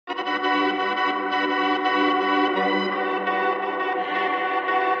Welcome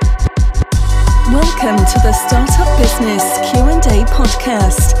to the Startup Business Q&A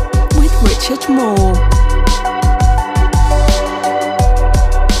podcast with Richard Moore.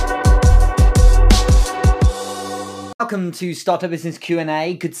 Welcome to Startup Business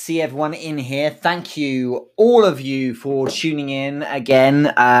Q&A. Good to see everyone in here. Thank you, all of you, for tuning in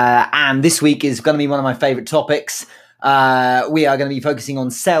again. And this week is going to be one of my favorite topics. We are going to be focusing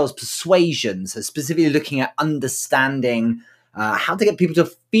on sales persuasion, so specifically looking at understanding how to get people to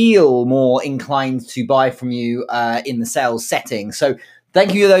feel more inclined to buy from you in the sales setting. So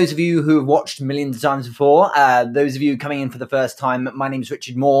thank you to those of you who have watched millions of times before. Those of you coming in for the first time, my name is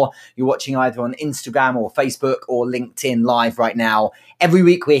Richard Moore. You're watching either on Instagram or Facebook or LinkedIn live right now. Every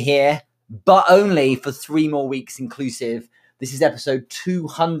week we're here, but only for 3 more weeks inclusive. This is episode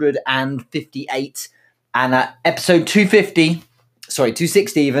 258 and episode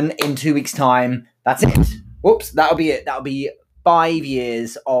 260 even in 2 weeks' time. That's it. Whoops, that'll be it. That'll be 5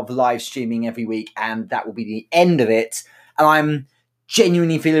 years of live streaming every week, and that will be the end of it. And I'm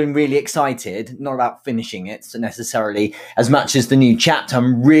genuinely feeling really excited, not about finishing it necessarily as much as the new chapter.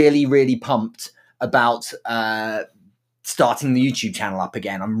 I'm really, really pumped about starting the YouTube channel up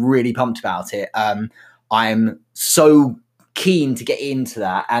again. I'm really pumped about it. I'm so keen to get into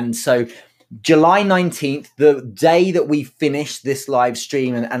that. And so July 19th, the day that we finish this live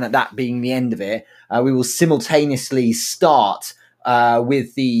stream, and that being the end of it, we will simultaneously start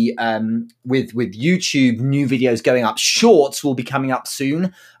with the with YouTube new videos going up. Shorts will be coming up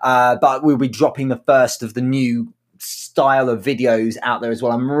soon, but we'll be dropping the first of the new style of videos out there as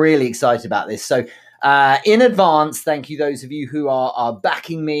well. I'm really excited about this. So in advance, thank you those of you who are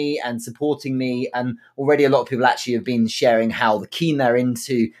backing me and supporting me. And already a lot of people actually have been sharing how keen they're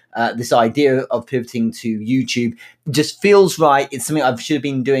into this idea of pivoting to YouTube. It just feels right. It's something I should have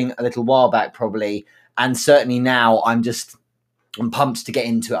been doing a little while back probably. And certainly now I'm pumped to get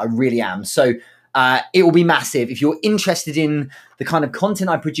into it. I really am. So it will be massive. If you're interested in the kind of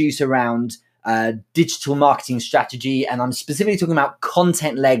content I produce around digital marketing strategy, and I'm specifically talking about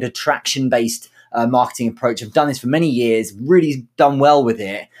content-led, attraction-based marketing approach. I've done this for many years, really done well with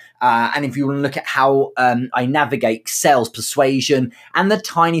it. And if you want to look at how I navigate sales persuasion and the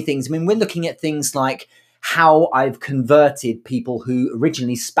tiny things, I mean, we're looking at things like how I've converted people who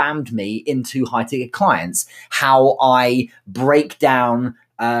originally spammed me into high-ticket clients, how I break down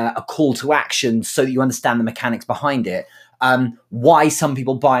a call to action so that you understand the mechanics behind it, why some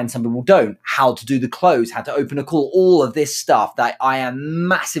people buy and some people don't, how to do the close, how to open a call, all of this stuff that I am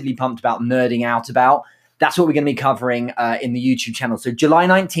massively pumped about, nerding out about. That's what we're going to be covering in the YouTube channel. So July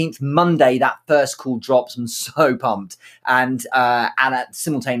 19th, Monday, that first call drops. I'm so pumped. And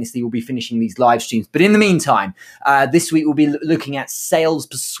simultaneously, we'll be finishing these live streams. But in the meantime, this week, we'll be looking at sales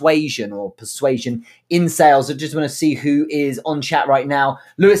persuasion or persuasion in sales. I just want to see who is on chat right now.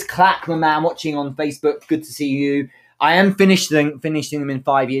 Lewis Clack, my man, watching on Facebook. Good to see you. I am finishing them in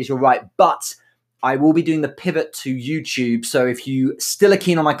 5 years, you're right, but I will be doing the pivot to YouTube. So if you still are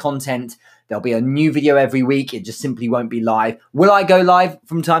keen on my content, there'll be a new video every week. It just simply won't be live. Will I go live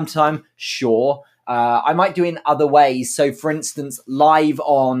from time to time? Sure. I might do it in other ways. So for instance, live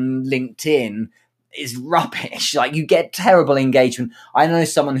on LinkedIn is rubbish. Like, you get terrible engagement. I know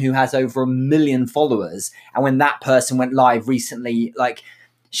someone who has over 1 million followers, and when that person went live recently, like,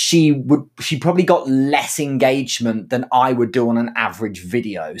 she probably got less engagement than I would do on an average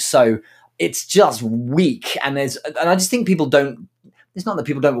video. So it's just weak. And I just think people don't, it's not that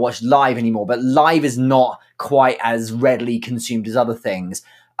people don't watch live anymore, but live is not quite as readily consumed as other things.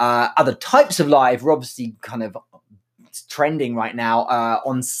 Other types of live are obviously kind of trending right now.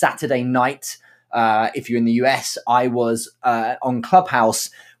 On Saturday night, if you're in the US, I was on Clubhouse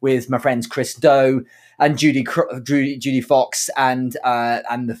with my friends Chris Do and Judy Fox and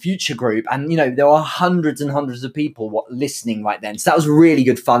the Future Group. And, you know, there are hundreds and hundreds of people listening right then. So that was really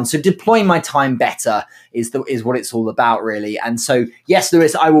good fun. So deploying my time better is what it's all about, really. And so, yes,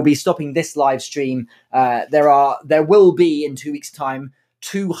 Lewis, I will be stopping this live stream. There will be in 2 weeks' time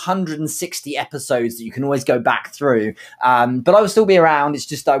 260 episodes that you can always go back through. But I will still be around. It's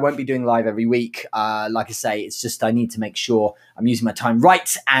just I won't be doing live every week. Like I say, it's just I need to make sure I'm using my time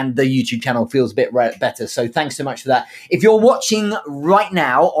right and the YouTube channel feels a bit better. So thanks so much for that. If you're watching right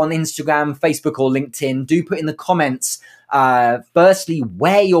now on Instagram, Facebook or LinkedIn, do put in the comments firstly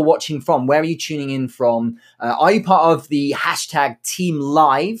where you're watching from. Where are you tuning in from? Are you part of the hashtag Team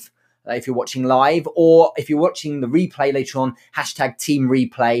Live? If you're watching live, or if you're watching the replay later on, hashtag Team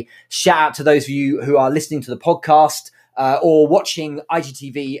Replay. Shout out to those of you who are listening to the podcast. or watching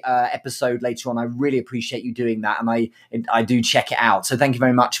IGTV episode later on, I really appreciate you doing that, and I do check it out. So thank you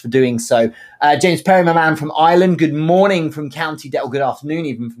very much for doing so. James Perry, my man from Ireland, good morning from County Down, or good afternoon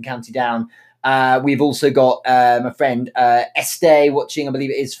even from County Down. We've also got my friend Este watching, I believe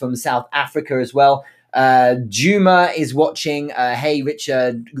it is from South Africa as well. Juma is watching. Hey,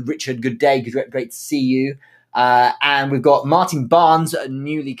 Richard, good day. Great to see you. And we've got Martin Barnes,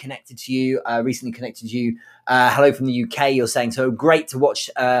 newly connected to you, recently connected to you. Hello from the UK, you're saying. So great to watch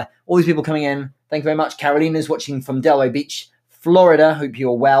all these people coming in. Thank you very much. Carolina's watching from Delray Beach, Florida. Hope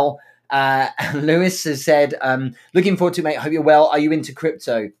you're well. Lewis has said, looking forward to it, mate. Hope you're well. Are you into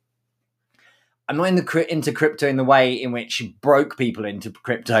crypto? I'm not into crypto in the way in which broke people into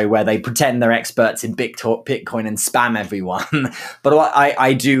crypto, where they pretend they're experts in Bitcoin and spam everyone. But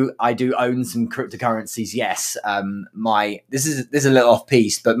I do own some cryptocurrencies. Yes, this is a little off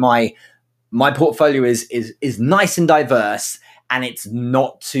piece, but my portfolio is nice and diverse, and it's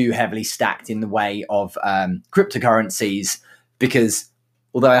not too heavily stacked in the way of cryptocurrencies. Because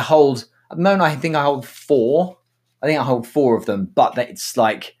although at the moment I think I hold four of them, but it's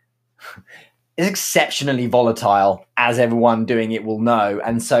like. It's exceptionally volatile, as everyone doing it will know,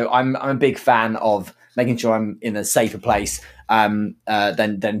 and so I'm a big fan of making sure I'm in a safer place than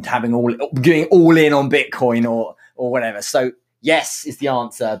having going all in on Bitcoin or whatever. So yes, is the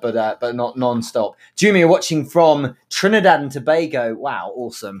answer, but not non-stop. Jimmy, you're watching from Trinidad and Tobago. Wow,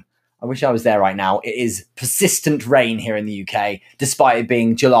 awesome! I wish I was there right now. It is persistent rain here in the UK, despite it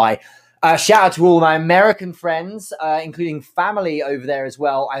being July. Shout out to all my American friends, including family over there as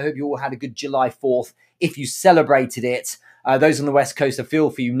well. I hope you all had a good July 4th if you celebrated it. Those on the West Coast, I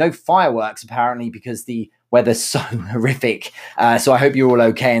feel for you. No fireworks, apparently, because the weather's so horrific. So I hope you're all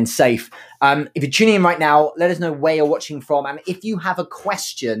okay and safe. If you're tuning in right now, let us know where you're watching from. And if you have a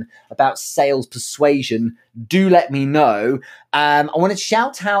question about sales persuasion, do let me know. I want to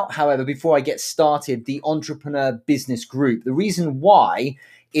shout out, however, before I get started, the Entrepreneur Business Group. The reason why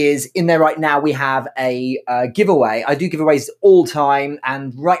is in there right now we have a giveaway. I do giveaways all time,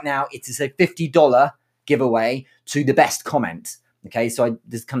 and right now it is a $50 giveaway to the best comment. Okay, so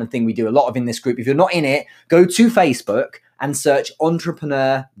this kind of thing we do a lot of in this group. If you're not in it, go to Facebook and search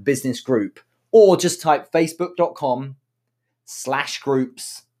Entrepreneur Business Group, or just type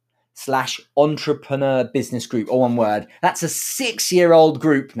facebook.com/groups/Entrepreneur Business Group, all one word. That's a 6-year-old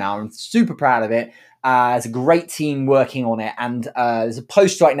group now. I'm super proud of it. There's a great team working on it, and there's a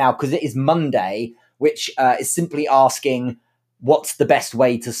post right now because it is Monday, which is simply asking what's the best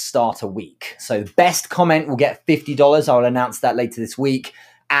way to start a week. So best comment will get $50. I'll announce that later this week,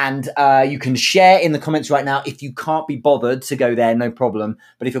 and you can share in the comments right now. If you can't be bothered to go there, no problem.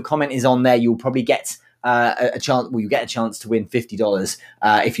 But if your comment is on there, you'll probably get a chance. Well, you get a chance to win $50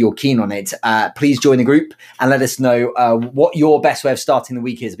 if you're keen on it. Please join the group and let us know what your best way of starting the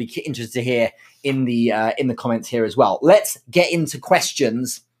week is. I'd be interested to hear in the comments here as well. Let's get into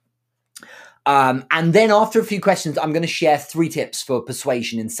questions. And then after a few questions, I'm going to share 3 tips for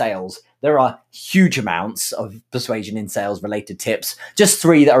persuasion in sales. There are huge amounts of persuasion in sales related tips, just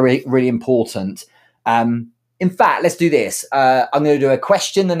 3 that are really important. In fact, let's do this. I'm going to do a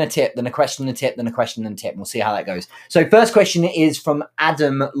question, then a tip, then a question, then a tip, then a question, then a tip. And we'll see how that goes. So first question is from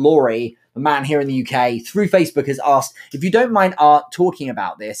Adam Laurie, a man here in the UK, through Facebook, has asked, if you don't mind talking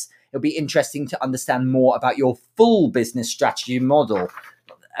about this, it'll be interesting to understand more about your full business strategy model.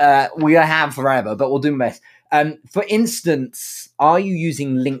 We have forever, but we'll do my best. For instance, are you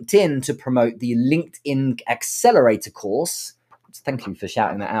using LinkedIn to promote the LinkedIn Accelerator course? Thank you for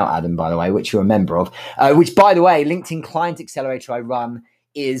shouting that out, Adam, by the way, which you're a member of. Which, by the way, LinkedIn Client Accelerator I run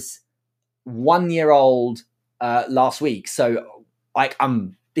is 1 year old last week. So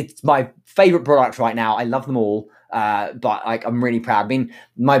it's my favorite product right now. I love them all. But I'm really proud. I mean,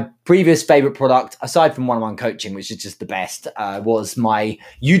 my previous favorite product, aside from one-on-one coaching, which is just the best, was my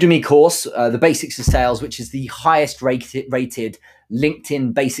Udemy course, The Basics of Sales, which is the highest rated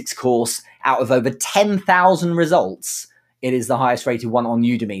LinkedIn basics course out of over 10,000 results. It is the highest rated one on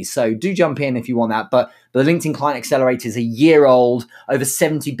Udemy. So do jump in if you want that. But the LinkedIn Client Accelerator is a year old. Over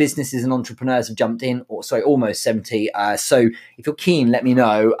 70 businesses and entrepreneurs have jumped in, almost 70. So if you're keen, let me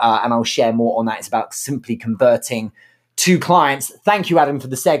know and I'll share more on that. It's about simply converting to clients. Thank you, Adam, for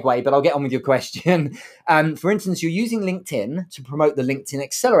the segue, but I'll get on with your question. For instance, you're using LinkedIn to promote the LinkedIn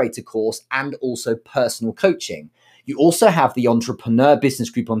Accelerator course and also personal coaching. You also have the Entrepreneur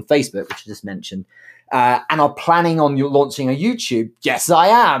Business Group on Facebook, which I just mentioned. and are planning on launching a YouTube? Yes, I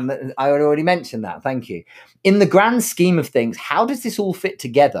am. I already mentioned that. Thank you. In the grand scheme of things, how does this all fit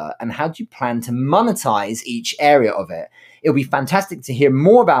together, and how do you plan to monetize each area of it? It'll be fantastic to hear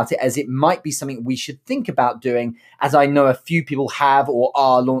more about it, as it might be something we should think about doing, as I know a few people have or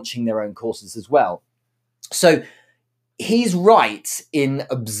are launching their own courses as well. So he's right in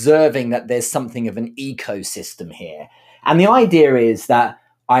observing that there's something of an ecosystem here. And the idea is that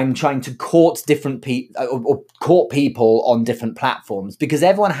I'm trying to court different people or court people on different platforms, because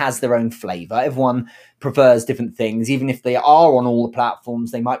everyone has their own flavor. Everyone prefers different things. Even if they are on all the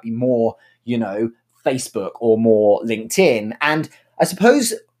platforms, they might be more, Facebook or more LinkedIn. And I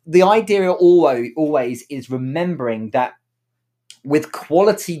suppose the idea always is remembering that with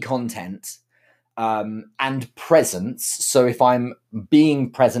quality content and presence, so if I'm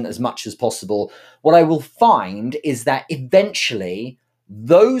being present as much as possible, what I will find is that eventually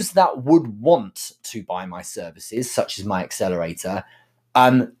those that would want to buy my services, such as my accelerator,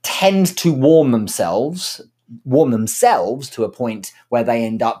 tend to warm themselves to a point where they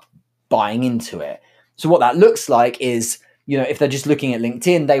end up buying into it. So what that looks like is, if they're just looking at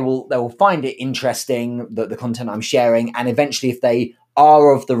LinkedIn, they will find it interesting, the content I'm sharing, and eventually, if they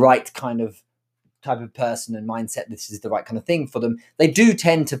are of the right kind of type of person and mindset, this is the right kind of thing for them, they do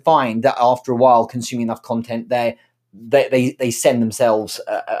tend to find that after a while consuming enough content, they send themselves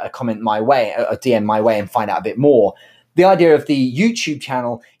a comment my way, a DM my way, and find out a bit more. The idea of the YouTube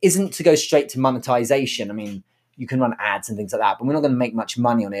channel isn't to go straight to monetization. I mean, you can run ads and things like that, but we're not going to make much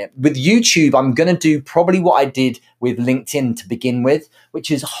money on it. With YouTube, I'm going to do probably what I did with LinkedIn to begin with,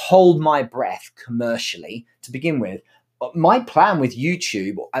 which is hold my breath commercially to begin with. But my plan with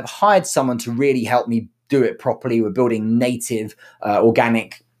YouTube, I've hired someone to really help me do it properly. We're building native,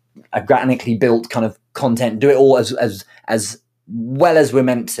 organically built kind of content, do it all as well as we're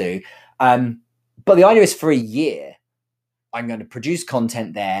meant to. But the idea is for a year, I'm going to produce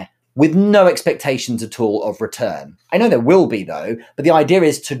content there with no expectations at all of return. I know there will be, though, but the idea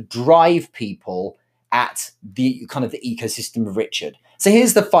is to drive people at the kind of the ecosystem of Richard. So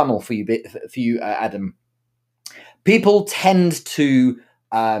here's the funnel for you, Adam. People tend to,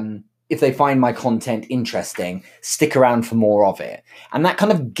 if they find my content interesting, stick around for more of it. And that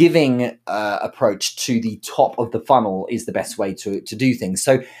kind of giving approach to the top of the funnel is the best way to do things.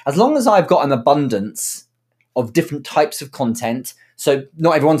 So as long as I've got an abundance of different types of content, so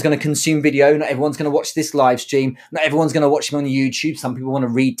not everyone's going to consume video, not everyone's going to watch this live stream, not everyone's going to watch me on YouTube. Some people want to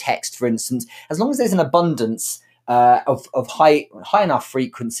read text, for instance. As long as there's an abundance of high enough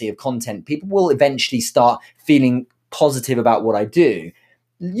frequency of content, people will eventually start feeling positive about what I do.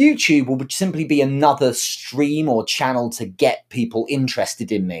 YouTube will simply be another stream or channel to get people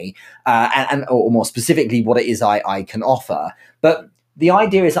interested in me, or more specifically, what it is I can offer. But the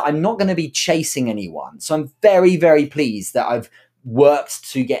idea is that I'm not going to be chasing anyone. So I'm very, very pleased that I've worked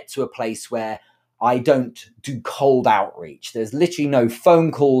to get to a place where I don't do cold outreach. There's literally no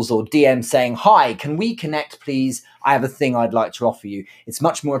phone calls or DMs saying, "Hi, can we connect, please? I have a thing I'd like to offer you." It's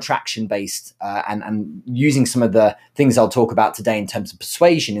much more attraction based, and using some of the things I'll talk about today in terms of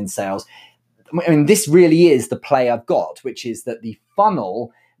persuasion in sales. I mean, this really is the play I've got, which is that the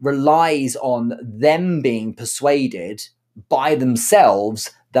funnel relies on them being persuaded by themselves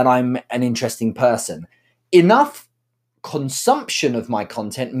that I'm an interesting person. Enough consumption of my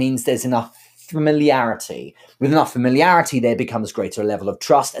content means there's enough familiarity. With enough familiarity, there becomes greater level of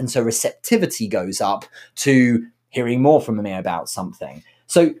trust, and so receptivity goes up to hearing more from me about something.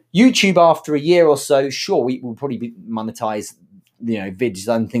 So YouTube, after a year or so, sure, we will probably monetize, vids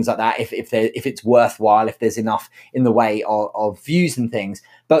and things like that if it's worthwhile, if there's enough in the way of views and things.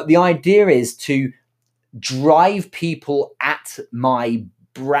 But the idea is to drive people at my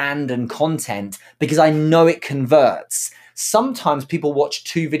brand and content because I know it converts. Sometimes people watch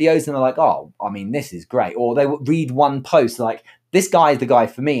 2 videos and they're like, "Oh, I mean, this is great." Or they read one post like, "This guy is the guy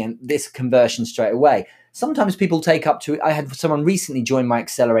for me," and this conversion straight away. Sometimes people take up to it. I had someone recently join my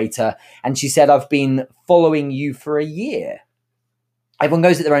accelerator and she said, "I've been following you for a year." Everyone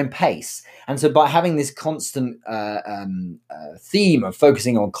goes at their own pace. And so by having this constant theme of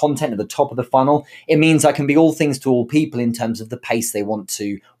focusing on content at the top of the funnel, it means I can be all things to all people in terms of the pace they want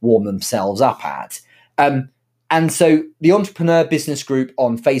to warm themselves up at. And so the Entrepreneur Business Group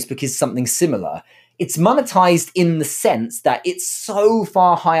on Facebook is something similar. It's monetized in the sense that it's so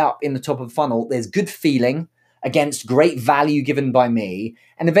far high up in the top of the funnel. There's good feeling against great value given by me.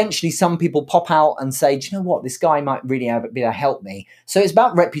 And eventually some people pop out and say, "Do you know what? This guy might really be able to help me." So it's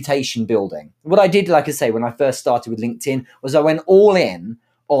about reputation building. What I did, like I say, when I first started with LinkedIn was I went all in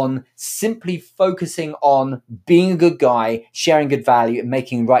on simply focusing on being a good guy, sharing good value, and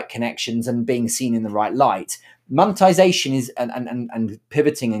making right connections and being seen in the right light. Monetization is and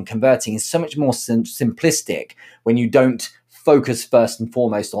pivoting and converting is so much more simplistic when you don't focus first and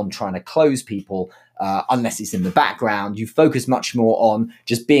foremost on trying to close people, unless it's in the background. You focus much more on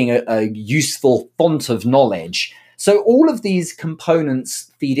just being a useful font of knowledge. So all of these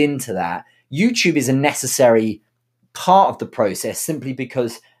components feed into that. YouTube is a necessary part of the process simply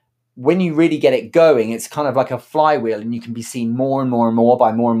because when you really get it going, it's kind of like a flywheel and you can be seen more and more and more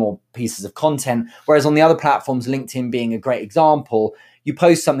by more and more pieces of content. Whereas on the other platforms, LinkedIn being a great example, you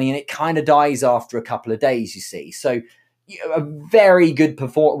post something and it kind of dies after a couple of days, you see. So a very good,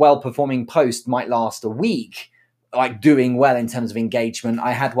 well-performing post might last a week, like doing well in terms of engagement.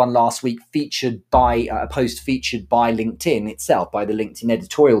 I had one last week featured by a post featured by LinkedIn itself, by the LinkedIn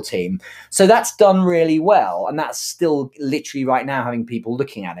editorial team. So that's done really well. And that's still literally right now having people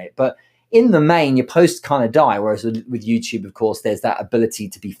looking at it. But in the main, your posts kind of die. Whereas with YouTube, of course, there's that ability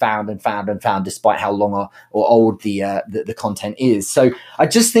to be found despite how long or old the content is. So I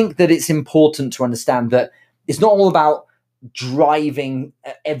just think that it's important to understand that it's not all about driving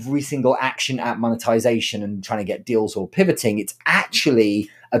every single action at monetization and trying to get deals or pivoting. It's actually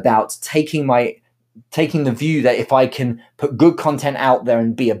about taking the view that if I can put good content out there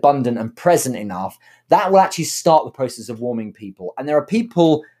and be abundant and present enough, that will actually start the process of warming people. And there are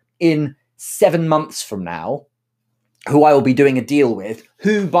people in 7 months from now who I will be doing a deal with,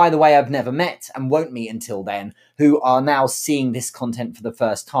 who, by the way, I've never met and won't meet until then, who are now seeing this content for the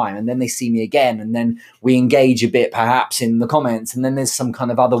first time. And then they see me again, and then we engage a bit, perhaps, in the comments. And then there's some kind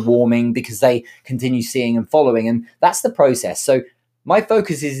of other warming because they continue seeing and following. And that's the process. So my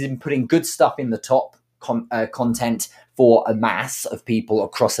focus is in putting good stuff in the top content for a mass of people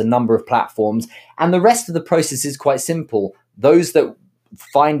across a number of platforms. And the rest of the process is quite simple. Those that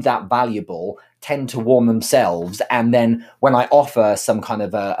find that valuable tend to warm themselves, and then when I offer some kind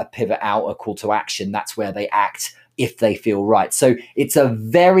of a pivot out, a call to action, that's where they act if they feel right. So it's a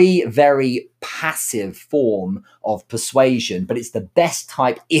very, very passive form of persuasion, but it's the best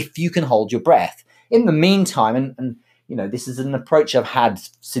type if you can hold your breath. In the meantime, and you know, this is an approach I've had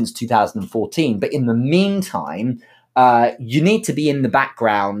since 2014, but in the meantime, you need to be in the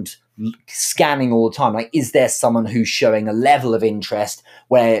background scanning all the time. Like, is there someone who's showing a level of interest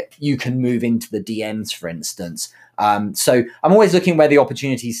where you can move into the DMs, for instance? So I'm always looking where the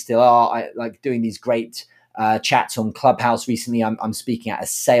opportunities still are. I like doing these great chats on Clubhouse. Recently, I'm speaking at a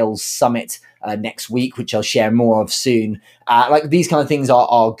sales summit next week, which I'll share more of soon. Like, these kind of things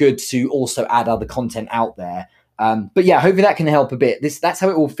are good to also add other content out there. But yeah, hopefully that can help a bit. That's how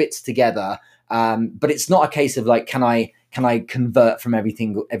it all fits together. But it's not a case of like, can I convert from every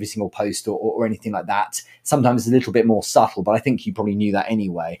single post or anything like that? Sometimes it's a little bit more subtle, but I think you probably knew that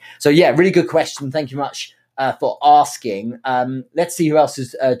anyway. So yeah, really good question. Thank you much for asking. Let's see who else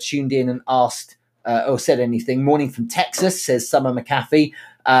has tuned in and asked or said anything. Morning from Texas, says Summer McAfee.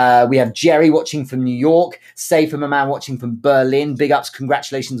 We have Jerry watching from New York. Safer, my man, watching from Berlin. Big ups,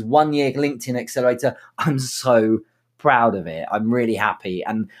 congratulations, 1 year LinkedIn Accelerator. I'm so proud of it. I'm really happy,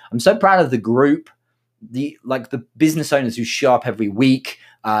 and I'm so proud of the group. The business owners who show up every week.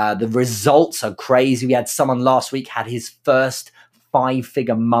 The results are crazy. We had someone last week had his first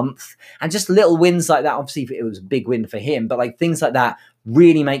 5-figure month, and just little wins like that. Obviously, it was a big win for him, but like things like that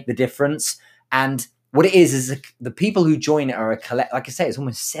really make the difference. And what it is the people who join it are like I say, it's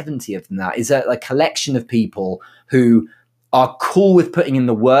almost 70 of them now. Is a collection of people who are cool with putting in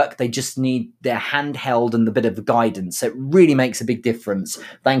the work. They just need their handheld and the bit of guidance. So it really makes a big difference.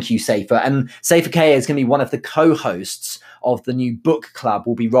 Thank you, Safer. And Safer K is going to be one of the co-hosts of the new book club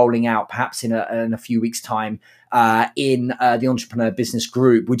we'll be rolling out perhaps in a few weeks' time in the Entrepreneur Business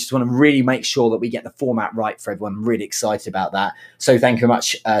Group. We just want to really make sure that we get the format right for everyone. I'm really excited about that. So thank you very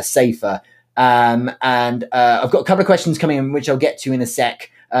much, Safer. And I've got a couple of questions coming in, which I'll get to in a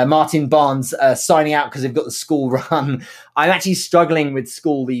sec. Martin Barnes signing out because they've got the school run. I'm actually struggling with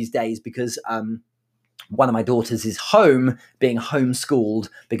school these days because one of my daughters is home, being homeschooled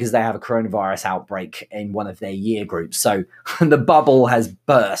because they have a coronavirus outbreak in one of their year groups. So the bubble has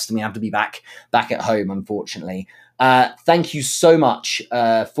burst and we have to be back at home, unfortunately. Thank you so much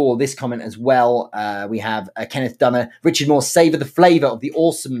for this comment as well. We have Kenneth Dunner. Richard Moore, savor the flavor of the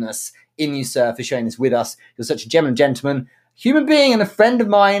awesomeness in you, sir, for sharing this with us. You're such a gem and gentleman. Human being and a friend of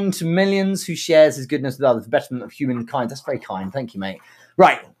mine to millions who shares his goodness with others, the betterment of humankind. That's very kind. Thank you, mate.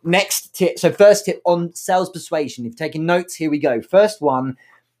 Right, next tip. So first tip on sales persuasion. If you've taken notes, here we go. First one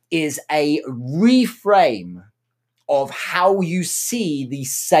is a reframe of how you see the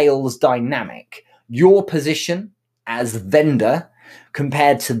sales dynamic. Your position as vendor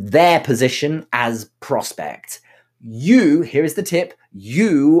compared to their position as prospect. Here is the tip,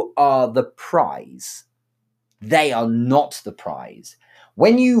 you are the prize. They are not the prize.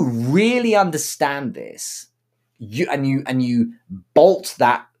 When you really understand this, you bolt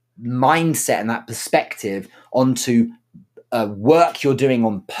that mindset and that perspective onto work you're doing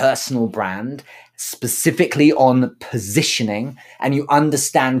on personal brand, specifically on positioning, and you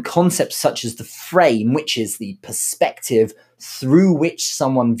understand concepts such as the frame, which is the perspective through which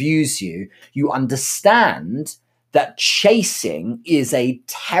someone views you, you understand that chasing is a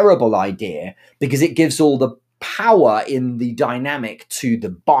terrible idea because it gives all the power in the dynamic to the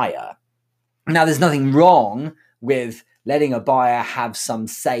buyer. Now, there's nothing wrong with letting a buyer have some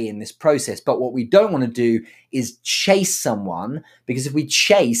say in this process, but what we don't want to do is chase someone, because if we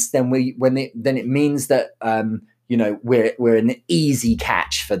chase, then it means that we're an easy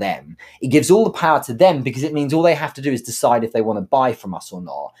catch for them. It gives all the power to them because it means all they have to do is decide if they want to buy from us or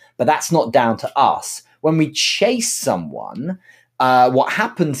not. But that's not down to us. When we chase someone, what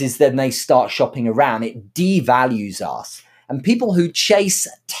happens is then they start shopping around. It devalues us. And people who chase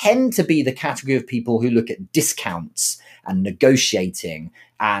tend to be the category of people who look at discounts and negotiating,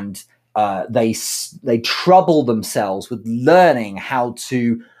 and they trouble themselves with learning how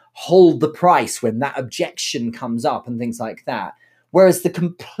to hold the price when that objection comes up and things like that. Whereas the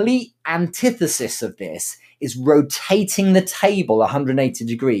complete antithesis of this is rotating the table 180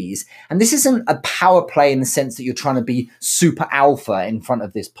 degrees. And this isn't a power play in the sense that you're trying to be super alpha in front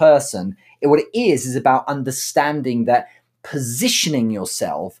of this person. What it is about understanding that positioning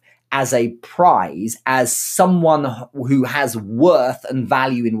yourself as a prize, as someone who has worth and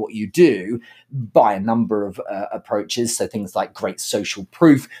value in what you do, by a number of approaches. So things like great social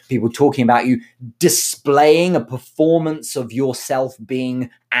proof, people talking about you, displaying a performance of yourself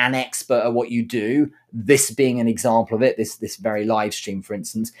being an expert at what you do, this being an example of it, this very live stream, for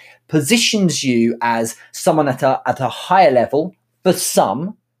instance, positions you as someone at a higher level for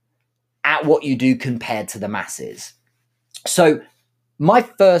some at what you do compared to the masses. So my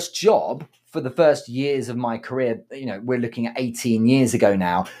first job for the first years of my career, we're looking at 18 years ago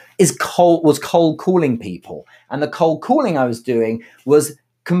now, was cold calling people. And the cold calling I was doing was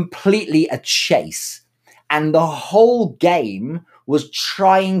completely a chase. And the whole game was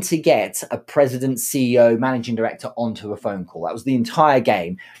trying to get a president, CEO, managing director onto a phone call. That was the entire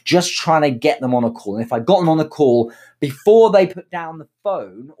game, just trying to get them on a call. And if I got them on a call before they put down the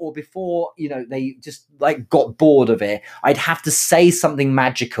phone, or before, they just got bored of it, I'd have to say something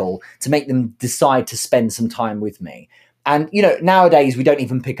magical to make them decide to spend some time with me. And, nowadays we don't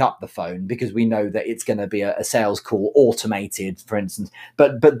even pick up the phone because we know that it's going to be a sales call, automated, for instance.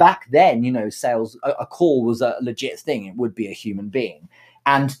 But back then, sales, a call was a legit thing. It would be a human being.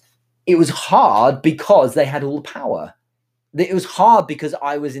 And it was hard because they had all the power. It was hard because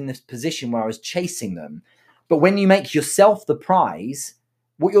I was in this position where I was chasing them. But when you make yourself the prize,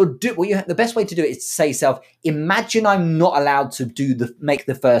 the best way to do it is to say to yourself, imagine I'm not allowed to make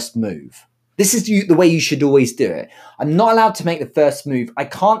the first move. This is the way you should always do it. I'm not allowed to make the first move. I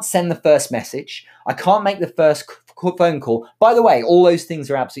can't send the first message. I can't make the first phone call. By the way, all those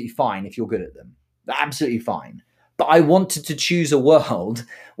things are absolutely fine if you're good at them. They're absolutely fine. But I wanted to choose a world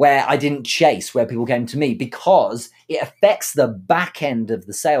where I didn't chase, where people came to me, because it affects the back end of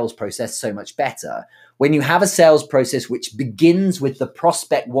the sales process so much better. When you have a sales process which begins with the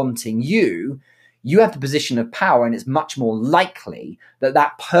prospect wanting you have the position of power, and it's much more likely that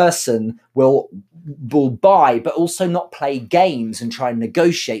that person will buy, but also not play games and try and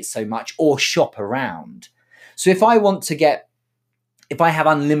negotiate so much or shop around. So if I have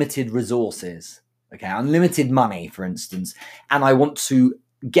unlimited resources, unlimited money, for instance, and I want to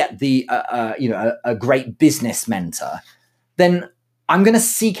get a great business mentor, then I'm going to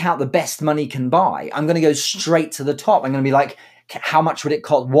seek out the best money can buy. I'm going to go straight to the top. I'm going to be like, how much would it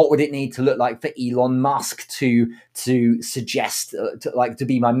cost? What would it need to look like for Elon Musk to suggest to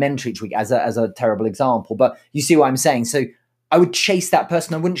be my mentor each week, as a terrible example? But you see what I'm saying? So I would chase that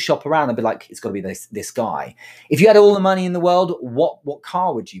person. I wouldn't shop around. I'd be like, it's got to be this guy. If you had all the money in the world, what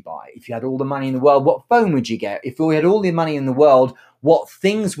car would you buy? If you had all the money in the world, what phone would you get? If you had all the money in the world, what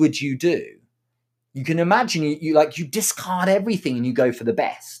things would you do? You can imagine you discard everything and you go for the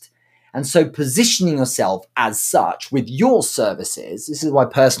best. And so positioning yourself as such with your services, this is why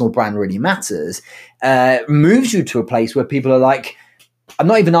personal brand really matters, moves you to a place where people are like, I'm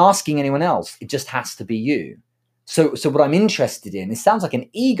not even asking anyone else. It just has to be you. So what I'm interested in, it sounds like an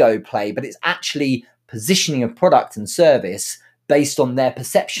ego play, but it's actually positioning a product and service based on their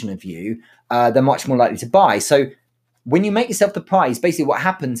perception of you. They're much more likely to buy. So when you make yourself the prize, basically what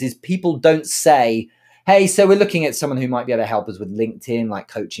happens is people don't say, hey, so we're looking at someone who might be able to help us with LinkedIn, like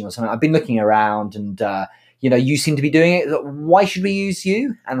coaching or something. I've been looking around and, you seem to be doing it. Why should we use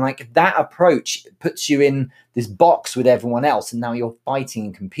you? And like that approach puts you in this box with everyone else. And now you're fighting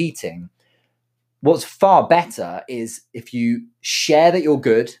and competing. What's far better is if you share that you're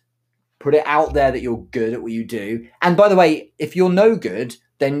good, put it out there that you're good at what you do. And by the way, if you're no good,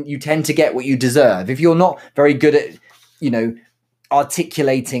 then you tend to get what you deserve. If you're not very good at,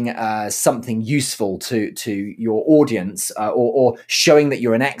 articulating something useful to your audience or showing that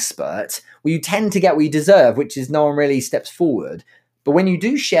you're an expert, well, you tend to get what you deserve, which is no one really steps forward. But when you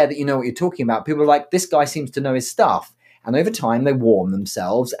do share that you know what you're talking about, people are like, this guy seems to know his stuff. And over time, they warm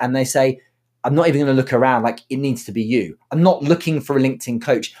themselves and they say, I'm not even going to look around, like it needs to be you. I'm not looking for a LinkedIn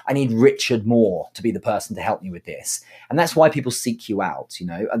coach. I need Richard Moore to be the person to help me with this. And that's why people seek you out.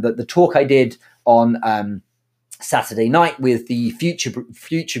 The talk I did on Saturday night with the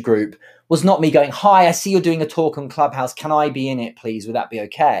future group was not me going, hi, I see you're doing a talk on Clubhouse. Can I be in it, please? Would that be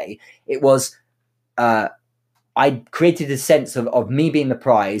okay? It was, I created a sense of me being the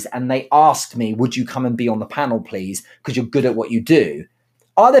prize, and they asked me, would you come and be on the panel, please? Because you're good at what you do.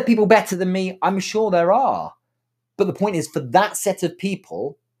 Are there people better than me? I'm sure there are. But the point is, for that set of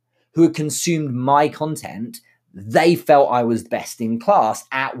people who had consumed my content, they felt I was best in class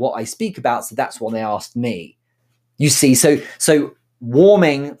at what I speak about. So that's what they asked me. You see, so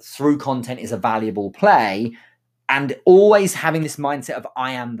warming through content is a valuable play, and always having this mindset of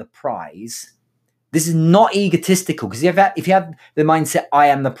I am the prize. This is not egotistical, because if you have the mindset I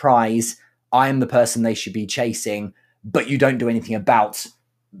am the prize, I am the person they should be chasing, but you don't do anything about,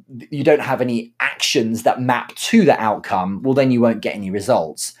 you don't have any actions that map to the outcome, well, then you won't get any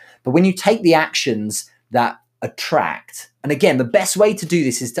results. But when you take the actions that attract, and again, the best way to do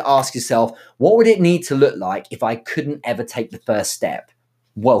this is to ask yourself, what would it need to look like if I couldn't ever take the first step?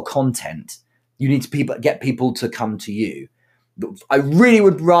 Well, content. You need to get people to come to you. I really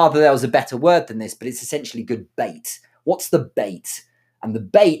would rather there was a better word than this, but it's essentially good bait. What's the bait? And the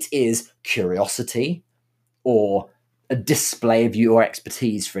bait is curiosity or a display of your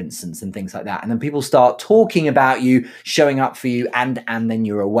expertise, for instance, and things like that. And then people start talking about you, showing up for you, and then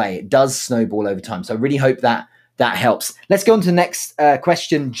you're away. It does snowball over time. So I really hope that helps. Let's go on to the next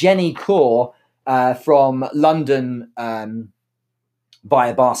question. Jenny Kaur from London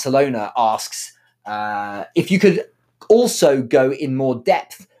via Barcelona asks if you could also go in more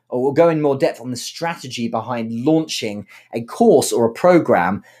depth on the strategy behind launching a course or a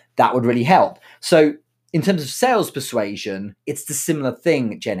program that would really help. So in terms of sales persuasion, it's the similar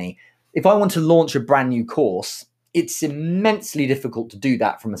thing, Jenny. If I want to launch a brand new course, it's immensely difficult to do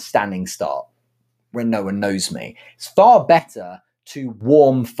that from a standing start when no one knows me. It's far better to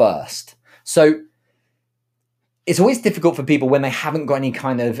warm first. So it's always difficult for people when they haven't got any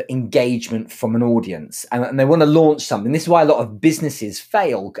kind of engagement from an audience and they want to launch something. This is why a lot of businesses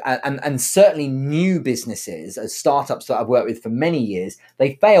fail, and certainly new businesses, as startups that I've worked with for many years,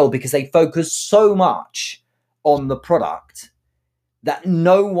 they fail because they focus so much on the product that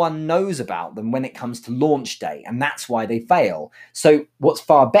no one knows about them when it comes to launch day, and that's why they fail. So what's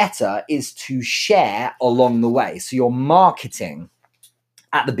far better is to share along the way. So your marketing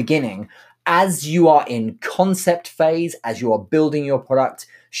at the beginning, as you are in concept phase, as you are building your product,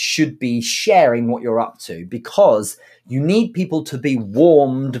 should be sharing what you're up to, because you need people to be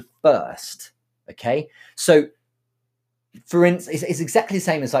warmed first. Okay. So for instance, it's exactly the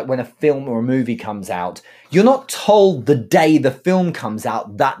same as like when a film or a movie comes out. You're not told the day the film comes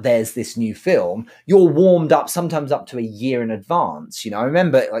out that there's this new film. You're warmed up sometimes up to a year in advance. I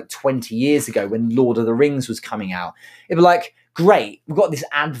remember like 20 years ago when Lord of the Rings was coming out, it was like, great, we've got this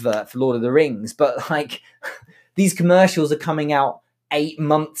advert for Lord of the Rings, but like these commercials are coming out 8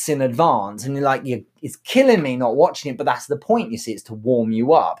 months in advance, and you're like, it's killing me not watching it, but that's the point, you see, it's to warm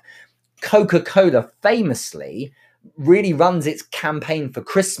you up. Coca-Cola famously really runs its campaign for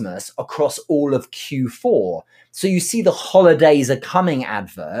Christmas across all of Q4. So you see the holidays are coming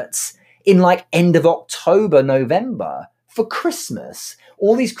adverts in like end of October, November for Christmas.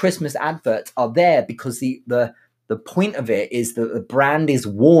 All these Christmas adverts are there because the point of it is that the brand is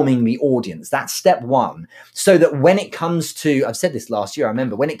warming the audience. That's step one. So that when it comes to, I've said this last year, I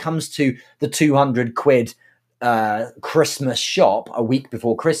remember, when it comes to the 200 quid Christmas shop a week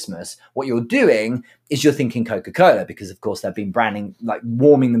before Christmas, what you're doing is you're thinking Coca-Cola, because of course they've been branding, like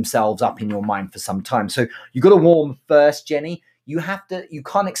warming themselves up in your mind for some time. So you got to warm first, Jenny. You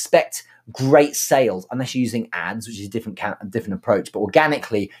can't expect great sales unless you're using ads, which is a different approach, but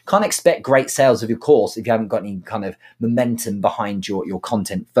organically can't expect great sales of your course if you haven't got any kind of momentum behind your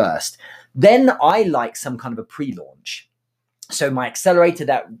content first. Then I like some kind of a pre-launch. So my accelerator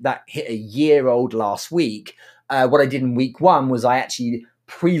that hit a year old last week, what I did in week 1 was I actually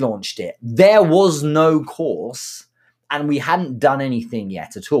pre-launched it. There was no course and we hadn't done anything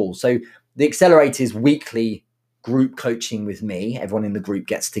yet at all. So the accelerator is weekly group coaching with me. Everyone in the group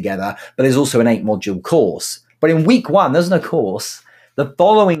gets together, but there's also an 8-module course. But in week 1, there's no course. The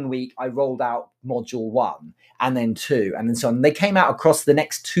following week, I rolled out module 1 and then 2 and then so on. They came out across the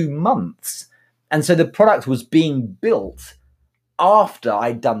next 2 months. And so the product was being built after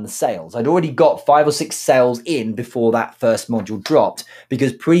I'd done the sales. I'd already got 5 or 6 sales in before that first module dropped,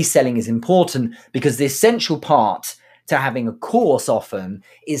 because pre-selling is important, because the essential part to having a course often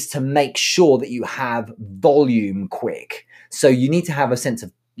is to make sure that you have volume quick. So you need to have a sense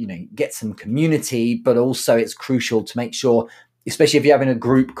of, get some community, but also it's crucial to make sure, especially if you're having a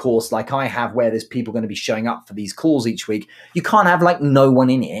group course like I have, where there's people going to be showing up for these calls each week, you can't have no one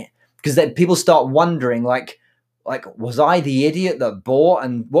in it, because then people start wondering like, was I the idiot that bought,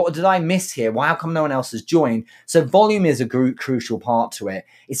 and what did I miss here? How come no one else has joined? So volume is a crucial part to it.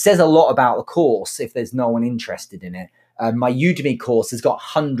 It says a lot about the course if there's no one interested in it. My Udemy course has got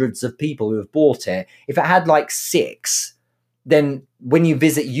hundreds of people who have bought it. If it had 6, then when you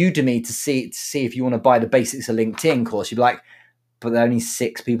visit Udemy to see if you want to buy the Basics of LinkedIn course, you'd be like, but there are only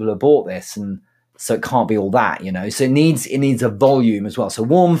 6 people who have bought this, and so it can't be all that, So it needs a volume as well. So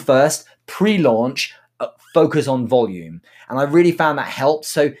warm first, pre-launch, focus on volume, and I really found that helped.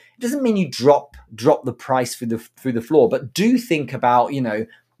 So it doesn't mean you drop the price through the floor, but do think about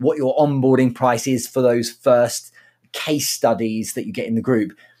what your onboarding price is for those first case studies that you get in the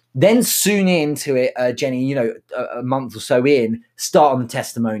group. Then soon into it, Jenny, a month or so in, start on the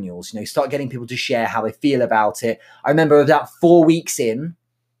testimonials. Start getting people to share how they feel about it. I remember about 4 weeks in.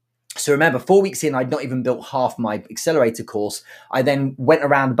 So remember, 4 weeks in, I'd not even built half my accelerator course. I then went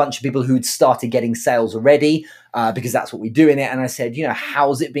around a bunch of people who'd started getting sales already, because that's what we do in it. And I said,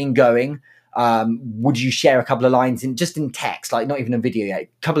 how's it been going? Would you share a couple of lines in text, not even a video yet, a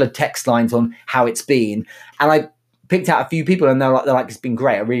couple of text lines on how it's been? And I picked out a few people, and they're like, it's been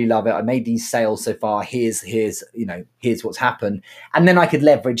great. I really love it. I made these sales so far. Here's what's happened. And then I could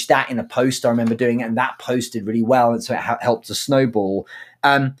leverage that in a post. I remember doing it, and that posted really well. And so it helped to snowball.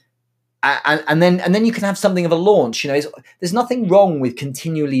 And then you can have something of a launch. There's nothing wrong with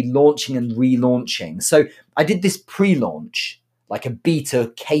continually launching and relaunching. So I did this pre-launch, like a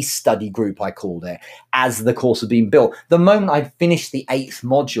beta case study group, I called it, as the course was being built. The moment I'd finished the 8th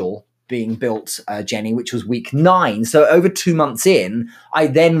module being built, Jenny, which was week 9, so over 2 months in, I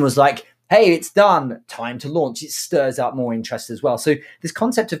then was like, hey, it's done, time to launch. It stirs up more interest as well. So this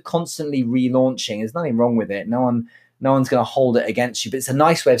concept of constantly relaunching, there's nothing wrong with it. No one's going to hold it against you, but it's a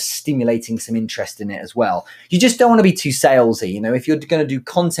nice way of stimulating some interest in it as well. You just don't want to be too salesy. If you're going to do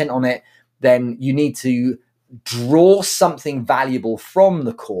content on it, then you need to draw something valuable from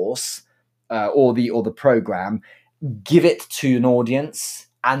the course or the program, give it to an audience,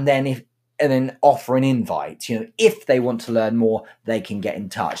 and then offer an invite. If they want to learn more, they can get in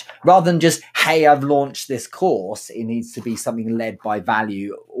touch. Rather than just, hey, I've launched this course, it needs to be something led by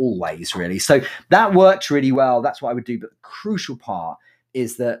value always, really. So that worked really well. That's what I would do. But the crucial part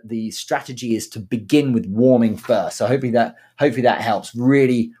is that the strategy is to begin with warming first. So hopefully that helps.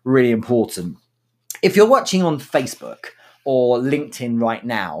 Really, really important. If you're watching on Facebook or LinkedIn right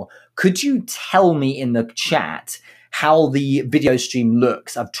now, could you tell me in the chat how the video stream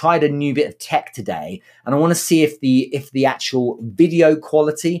looks? I've tried a new bit of tech today, and I want to see if the actual video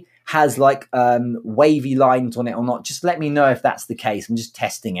quality has wavy lines on it or not. Just let me know if that's the case. I'm just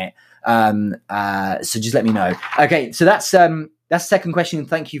testing it. So just let me know. Okay, so that's second question.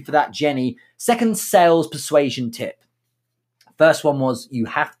 Thank you for that, Jenny. Second sales persuasion tip. First one was, you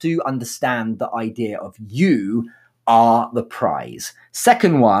have to understand the idea of you are the prize.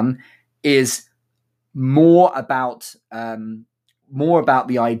 Second one is more about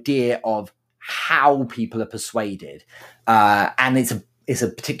the idea of how people are persuaded, and it's a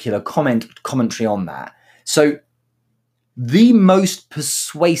particular commentary on that. So the most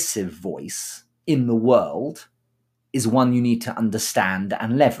persuasive voice in the world is one you need to understand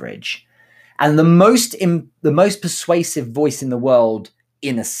and leverage, and the most persuasive voice in the world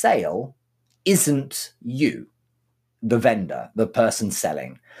in a sale isn't you, the vendor, the person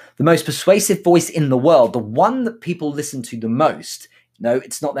selling. The most persuasive voice in the world, the one that people listen to the most, no,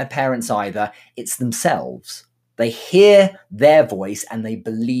 it's not their parents either, it's themselves. They hear their voice and they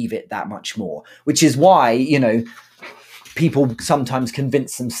believe it that much more, which is why, people sometimes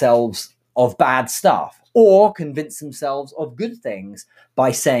convince themselves of bad stuff or convince themselves of good things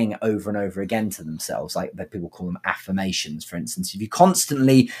by saying it over and over again to themselves, like that people call them affirmations, for instance. If you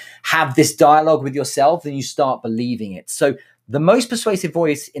constantly have this dialogue with yourself, then you start believing it. So the most persuasive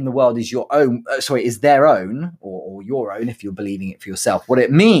voice in the world is your own, is their own, or your own if you're believing it for yourself. What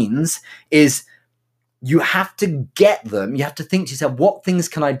it means is you have to get them, you have to think to yourself, what things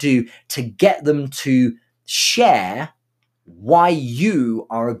can I do to get them to share why you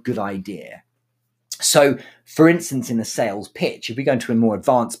are a good idea? So, for instance, in a sales pitch, if we go into a more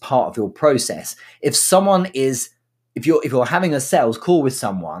advanced part of your process, if you're having a sales call with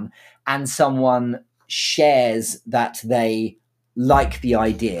someone and someone shares that they like the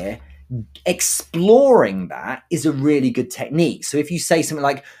idea, exploring that is a really good technique. So if you say something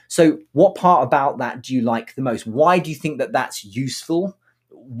like, so what part about that do you like the most? Why do you think that that's useful?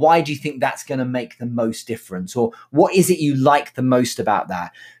 Why do you think that's going to make the most difference? Or what is it you like the most about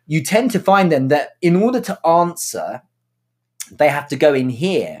that? You tend to find then that in order to answer, they have to go in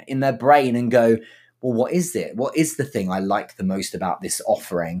here in their brain and go, well, what is it? What is the thing I like the most about this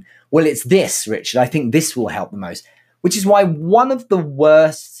offering? Well, it's this, Richard. I think this will help the most, which is why one of the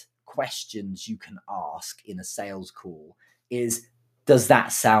worst questions you can ask in a sales call is, does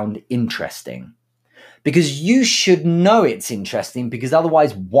that sound interesting? Because you should know it's interesting, because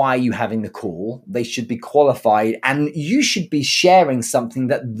otherwise, why are you having the call? They should be qualified, and you should be sharing something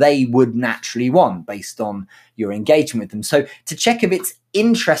that they would naturally want based on your engagement with them. So to check if it's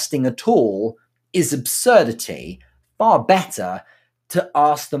interesting at all is absurdity. Far better to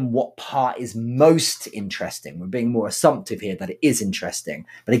ask them what part is most interesting. We're being more assumptive here that it is interesting.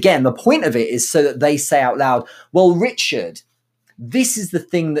 But again, the point of it is so that they say out loud, well, Richard, this is the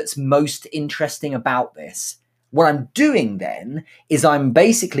thing that's most interesting about this. What I'm doing then is I'm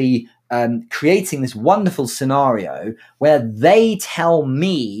basically creating this wonderful scenario where they tell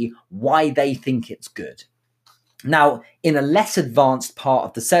me why they think it's good. Now, in a less advanced part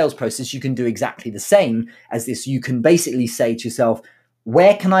of the sales process, you can do exactly the same as this. You can basically say to yourself,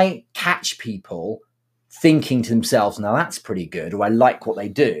 where can I catch people thinking to themselves, now that's pretty good, or I like what they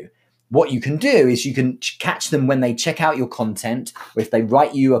do? What you can do is you can catch them when they check out your content, or if they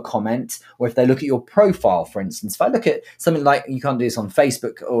write you a comment, or if they look at your profile, for instance. If I look at something like, you can't do this on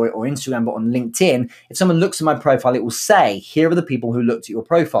Facebook or Instagram, but on LinkedIn, if someone looks at my profile, it will say, here are the people who looked at your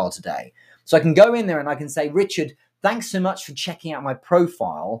profile today. So I can go in there and I can say, Richard, thanks so much for checking out my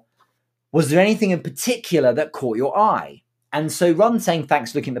profile. Was there anything in particular that caught your eye? And so rather than saying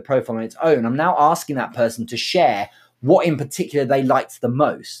thanks for looking at the profile on its own, I'm now asking that person to share what in particular they liked the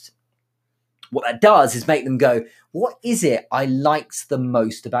most. What that does is make them go, what is it I liked the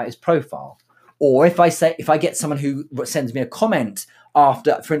most about his profile? Or if I get someone who sends me a comment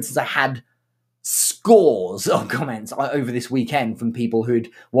after, for instance, I had scores of comments over this weekend from people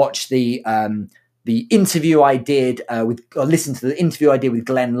who'd watched the interview I did listened to the interview I did with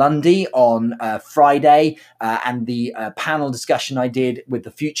Glenn Lundy on Friday, and the panel discussion I did with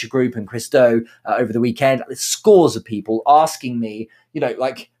the Future Group and Chris Do over the weekend. Scores of people asking me,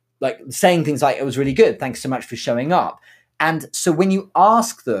 like saying things like, it was really good, thanks so much for showing up. And so when you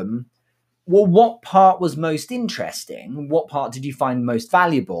ask them, well, what part was most interesting? What part did you find most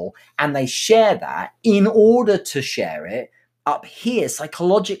valuable? And they share that. In order to share it, up here,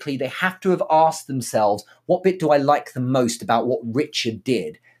 psychologically, they have to have asked themselves, what bit do I like the most about what Richard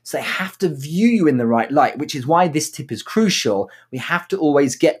did? So they have to view you in the right light, which is why this tip is crucial. We have to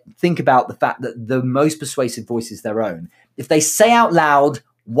always think about the fact that the most persuasive voice is their own. If they say out loud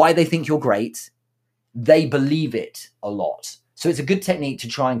why they think you're great, they believe it a lot. So it's a good technique to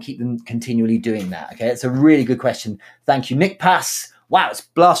try and keep them continually doing that. Okay, it's a really good question. Thank you, Nick Pass. Wow, it's a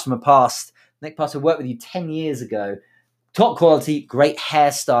blast from the past. Nick Pass, I worked with you 10 years ago. Top quality, great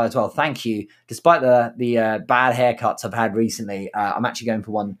hairstyle as well. Thank you. Despite the bad haircuts I've had recently, I'm actually going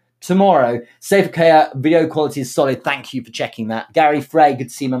for one tomorrow. Safe Care, video quality is solid. Thank you for checking that. Gary Frey, good to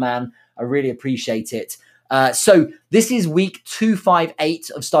see you, my man. I really appreciate it. So this is week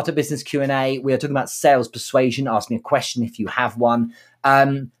 258 of Startup Business Q&A. We are talking about sales persuasion. Ask me a question if you have one.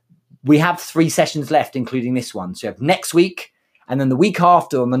 We have 3 sessions left, including this one. So you have next week, and then the week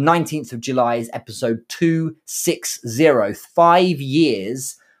after, on the 19th of July, is episode 260. 5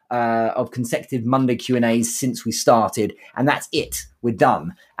 years of consecutive Monday Q&As since we started. And that's it. We're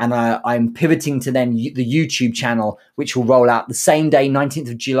done. And I'm pivoting to then the YouTube channel, which will roll out the same day.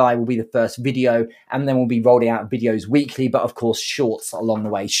 19th of July will be the first video. And then we'll be rolling out videos weekly, but of course, shorts along the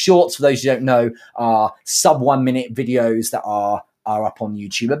way. Shorts, for those who don't know, are sub 1 minute videos that are up on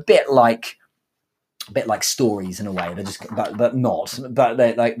YouTube. A bit like stories in a way. They're just, but not. But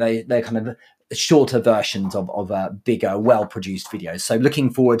they're kind of shorter versions of bigger, well-produced videos. So looking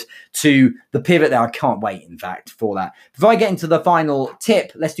forward to the pivot there. I can't wait, in fact, for that. Before I get into the final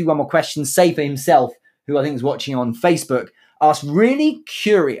tip, let's do one more question. Safer himself, who I think is watching on Facebook, asked, really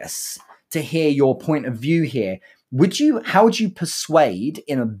curious to hear your point of view here. how would you persuade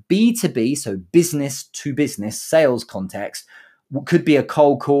in a B2B, so business to business sales context, what could be a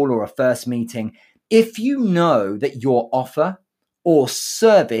cold call or a first meeting, if you know that your offer or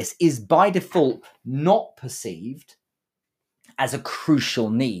service is by default not perceived as a crucial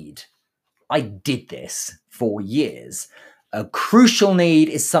need? I did this for years. A crucial need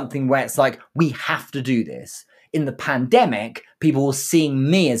is something where it's like, we have to do this. In the pandemic, people were seeing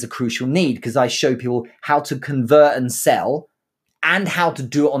me as a crucial need because I show people how to convert and sell and how to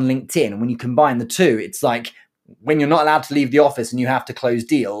do it on LinkedIn. And when you combine the two, it's like when you're not allowed to leave the office and you have to close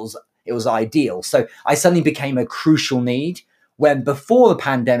deals, it was ideal. So I suddenly became a crucial need when before the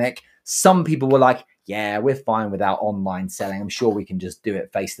pandemic, some people were like, yeah, we're fine without online selling. I'm sure we can just do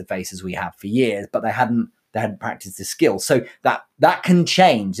it face to face as we have for years, but they hadn't practiced the skill. So that can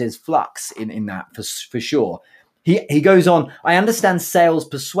change. There's flux in that for sure. He goes on, I understand sales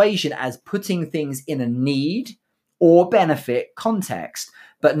persuasion as putting things in a need or benefit context,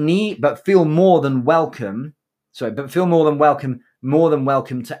 but feel more than welcome to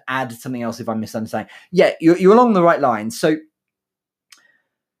add something else if I'm misunderstanding. Yeah, you're along the right line. So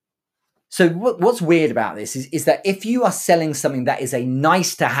what's weird about this is that if you are selling something that is a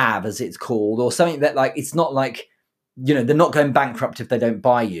nice to have, as it's called, or something that like, it's not like, they're not going bankrupt if they don't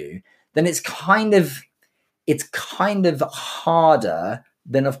buy you, then it's kind of harder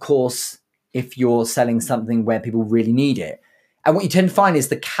than, of course, if you're selling something where people really need it. And what you tend to find is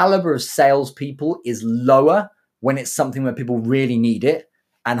the caliber of salespeople is lower when it's something where people really need it,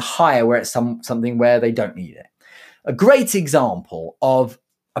 and higher where it's something where they don't need it. A great example of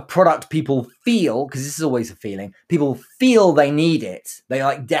a product people feel, because this is always a feeling, people feel they need it, they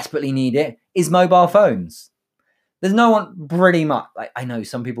like desperately need it, is mobile phones. There's no one pretty much, like, I know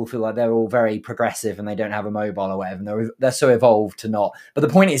some people feel like they're all very progressive and they don't have a mobile or whatever, and they're so evolved to not. But the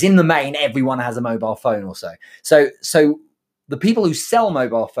point is, in the main, everyone has a mobile phone or so. So the people who sell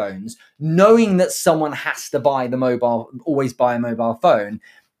mobile phones, knowing that someone has to always buy a mobile phone,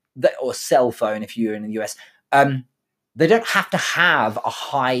 or cell phone if you're in the US, they don't have to have a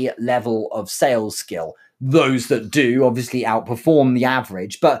high level of sales skill. Those that do obviously outperform the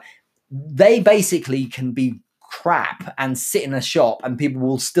average, but they basically can be crap and sit in a shop and people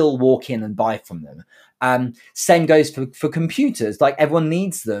will still walk in and buy from them. Same goes for computers. Like, everyone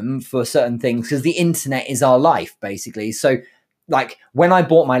needs them for certain things because the internet is our life, basically. So like when I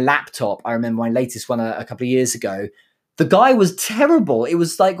bought my laptop, I remember my latest one a couple of years ago, the guy was terrible. It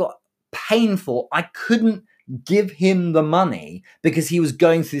was like painful. I couldn't give him the money because he was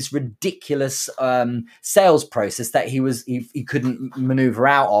going through this ridiculous sales process that he couldn't maneuver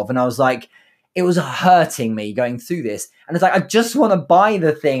out of. And I was like, it was hurting me going through this. And it's like, I just want to buy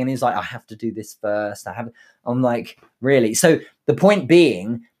the thing. And he's like, I have to do this first. I'm like, really? So the point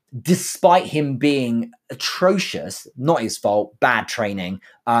being, despite him being atrocious, not his fault, bad training,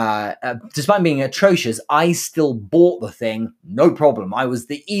 despite being atrocious, I still bought the thing, no problem. I was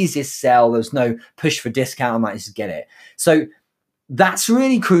the easiest sell. There was no push for discount. I'm like, just get it. So that's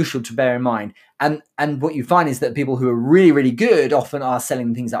really crucial to bear in mind. And what you find is that people who are really, really good often are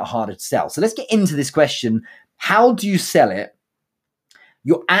selling things that are harder to sell. So let's get into this question. How do you sell it?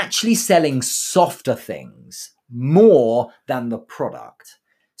 You're actually selling softer things more than the product.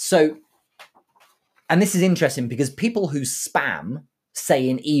 So, and this is interesting because people who spam, say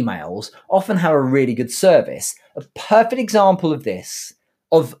in emails, often have a really good service. A perfect example of this,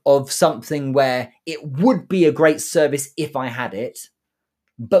 of something where it would be a great service if I had it,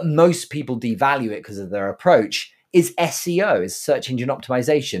 but most people devalue it because of their approach, is SEO, is search engine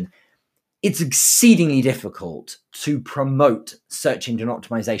optimization. It's exceedingly difficult to promote search engine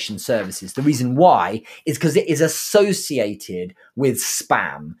optimization services. The reason why is because it is associated with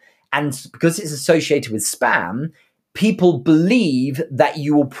spam. And because it's associated with spam, people believe that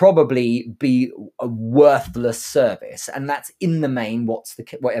you will probably be a worthless service. And that's in the main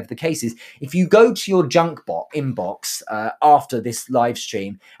whatever the case is. If you go to your junk inbox after this live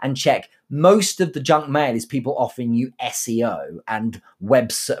stream and check, most of the junk mail is people offering you SEO and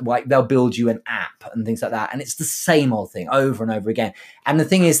like they'll build you an app and things like that. And it's the same old thing over and over again. And the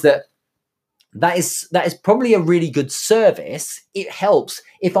thing is that is probably a really good service. It helps.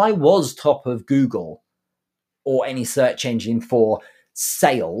 If I was top of Google or any search engine for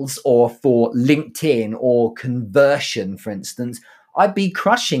sales or for LinkedIn or conversion, for instance, I'd be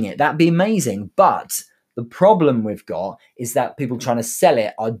crushing it. That'd be amazing. But the problem we've got is that people trying to sell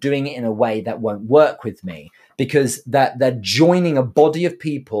it are doing it in a way that won't work with me, because that they're joining a body of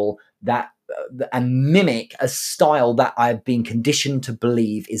people that and mimic a style that I've been conditioned to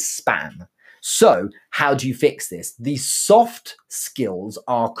believe is spam. So how do you fix this? These soft skills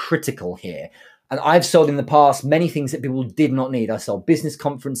are critical here. And I've sold in the past many things that people did not need. I sold business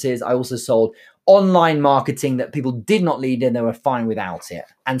conferences. I also sold online marketing that people did not need and they were fine without it.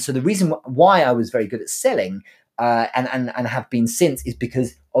 And so the reason why I was very good at selling and have been since is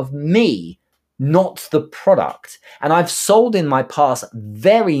because of me, not the product. And I've sold in my past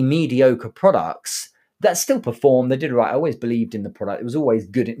very mediocre products that still perform. They did right. I always believed in the product. It was always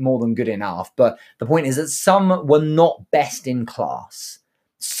good, more than good enough. But the point is that some were not best in class.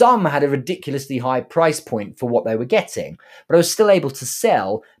 Some had a ridiculously high price point for what they were getting, but I was still able to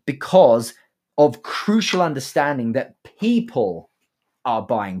sell because of crucial understanding that people are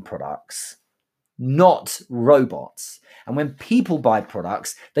buying products, not robots. And when people buy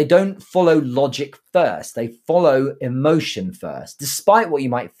products, they don't follow logic first. They follow emotion first. Despite what you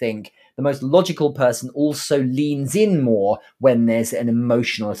might think, the most logical person also leans in more when there's an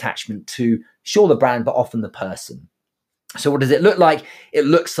emotional attachment to, sure, the brand, but often the person. So what does it look like? It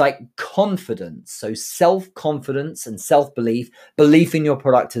looks like confidence. So self-confidence and self-belief, belief in your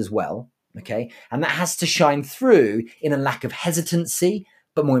product as well. Okay. And that has to shine through in a lack of hesitancy,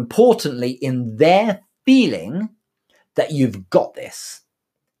 but more importantly, in their feeling that you've got this.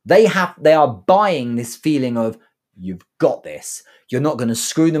 They are buying this feeling of you've got this. You're not going to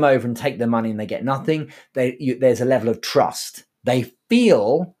screw them over and take their money and they get nothing. There's a level of trust. They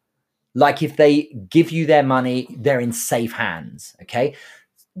feel like if they give you their money, they're in safe hands. Okay.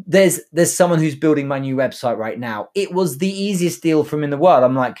 There's someone who's building my new website right now. It was the easiest deal from in the world.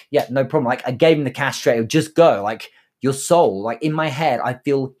 I'm like, yeah, no problem. Like I gave him the cash straight. Just go. Like your soul. Like in my head, I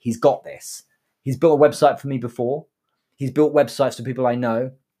feel he's got this. He's built a website for me before. He's built websites for people I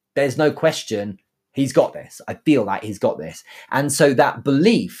know. There's no question he's got this. I feel that he's got this. And so that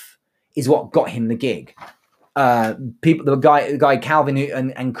belief is what got him the gig. The guy Calvin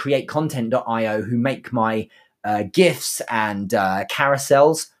and createcontent.io who make my GIFs and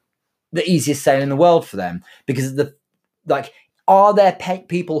carousels, the easiest sale in the world for them, because are there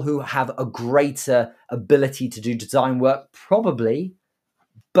people who have a greater ability to do design work? Probably.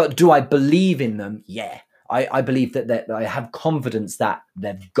 But do I believe in them? Yeah. I believe that I have confidence that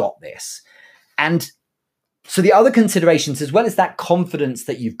they've got this. And so the other considerations, as well as that confidence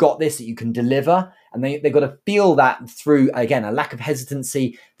that you've got this, that you can deliver, and they've got to feel that through, again, a lack of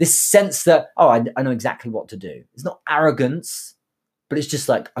hesitancy, this sense that, I know exactly what to do. It's not arrogance, but it's just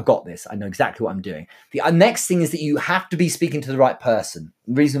like, I got this. I know exactly what I'm doing. The next thing is that you have to be speaking to the right person.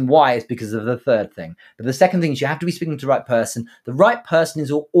 The reason why is because of the third thing. But the second thing is you have to be speaking to the right person. The right person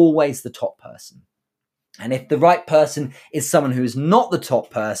is always the top person. And if the right person is someone who is not the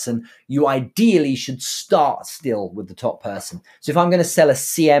top person, you ideally should start still with the top person. So if I'm going to sell a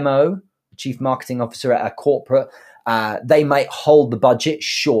CMO, Chief Marketing Officer at a corporate, they might hold the budget,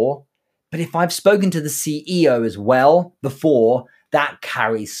 sure. But if I've spoken to the CEO as well before, that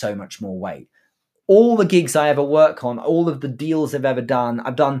carries so much more weight. All the gigs I ever work on, all of the deals I've ever done,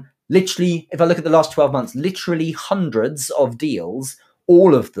 I've done literally, if I look at the last 12 months, literally hundreds of deals.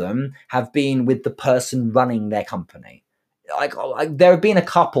 All of them have been with the person running their company. Like there have been a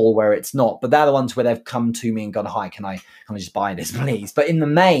couple where it's not, but they're the ones where they've come to me and gone, hi, can I just buy this, please? But in the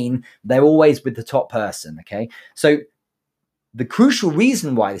main, they're always with the top person, okay? So the crucial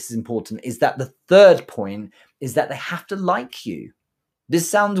reason why this is important is that the third point is that they have to like you. This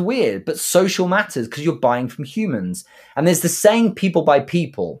sounds weird, but social matters because you're buying from humans. And there's the saying, people buy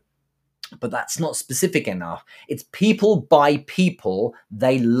people. But that's not specific enough. It's people buy people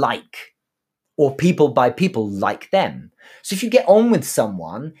they like, or people buy people like them. So if you get on with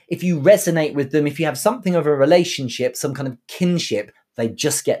someone, if you resonate with them, if you have something of a relationship, some kind of kinship, they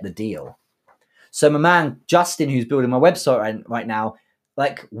just get the deal. So my man, Justin, who's building my website right now,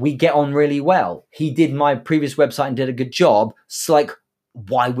 like we get on really well. He did my previous website and did a good job. So like,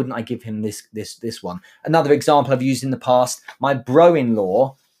 why wouldn't I give him this one? Another example I've used in the past, my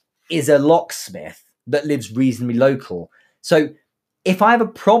bro-in-law is a locksmith that lives reasonably local. So if I have a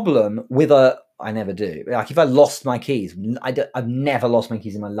problem with I never do. Like if I lost my keys, I've never lost my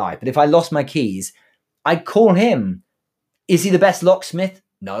keys in my life. But if I lost my keys, I'd call him. Is he the best locksmith?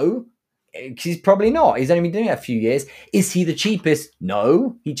 No. He's probably not. He's only been doing it a few years. Is he the cheapest?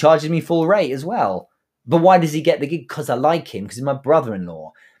 No. He charges me full rate as well. But why does he get the gig? Because I like him, because he's my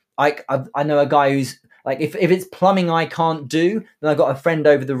brother-in-law. I know a guy who's, like, if it's plumbing I can't do, then I've got a friend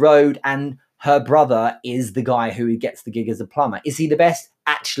over the road and her brother is the guy who gets the gig as a plumber. Is he the best?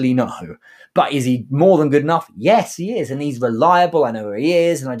 Actually, no. But is he more than good enough? Yes, he is. And he's reliable. I know where he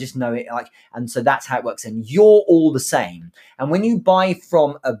is. And I just know it. And so that's how it works. And you're all the same. And when you buy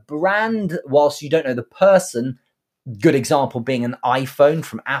from a brand, whilst you don't know the person, Good example being an iPhone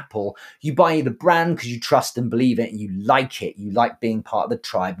from Apple. You buy the brand because you trust and believe it, and you like it. You like being part of the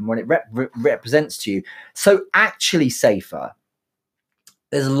tribe and what it represents to you. So actually safer.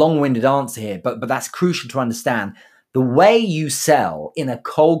 There's a long-winded answer here, but that's crucial to understand. The way you sell in a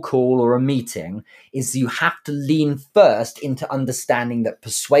cold call or a meeting is you have to lean first into understanding that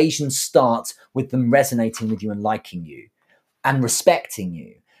persuasion starts with them resonating with you and liking you and respecting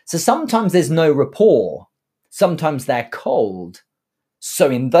you. So sometimes there's no rapport. Sometimes they're cold.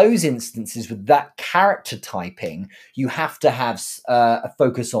 So in those instances with that character typing, you have to have a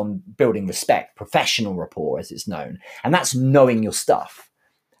focus on building respect, professional rapport as it's known. And that's knowing your stuff.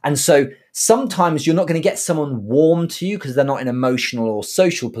 And so sometimes you're not going to get someone warm to you because they're not in emotional or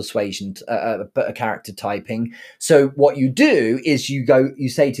social persuasion, character typing. So what you do is you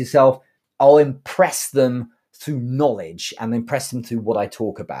say to yourself, I'll impress them through knowledge and impress them through what I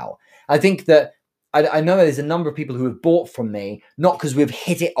talk about. I think that I know there's a number of people who have bought from me, not because we've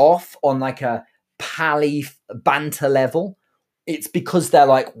hit it off on like a pally banter level. It's because they're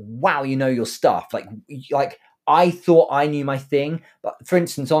like, wow, you know your stuff. Like I thought I knew my thing. But for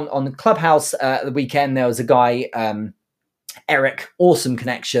instance, on the Clubhouse the weekend, there was a guy, Eric, awesome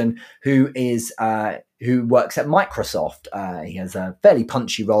connection, who works at Microsoft. He has a fairly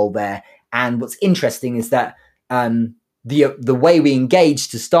punchy role there. And what's interesting is that the way we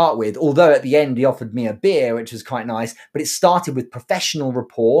engaged to start with, although at the end he offered me a beer, which was quite nice, but it started with professional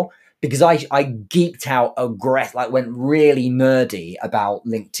rapport because I geeked out went really nerdy about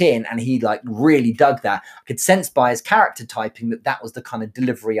LinkedIn, and he like really dug that. I could sense by his character typing that was the kind of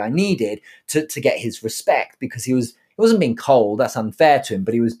delivery I needed to get his respect, because he wasn't being cold. That's unfair to him,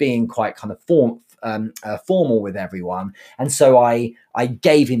 but he was being quite kind of formal with everyone. And so I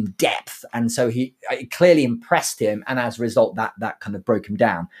gave him depth. And so I clearly impressed him. And as a result, that kind of broke him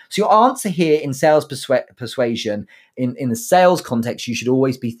down. So your answer here in sales persuasion, in the sales context, you should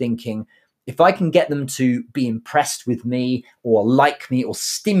always be thinking, if I can get them to be impressed with me or like me or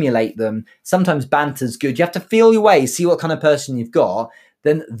stimulate them, sometimes banter's good. You have to feel your way, see what kind of person you've got.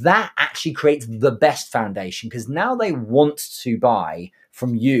 Then that actually creates the best foundation, because now they want to buy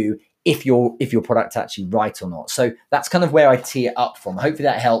from you if your product's actually right or not. So that's kind of where I tee it up from. Hopefully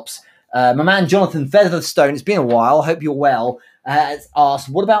that helps. My man Jonathan Featherstone, it's been a while, hope you're well, has asked,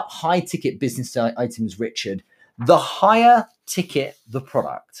 what about high ticket business items, Richard? The higher ticket the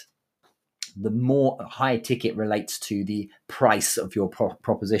product, the more high ticket relates to the price of your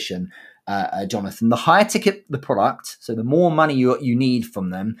proposition, Jonathan. The higher ticket the product, so the more money you need from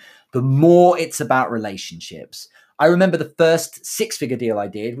them, the more it's about relationships. I remember the first six-figure deal I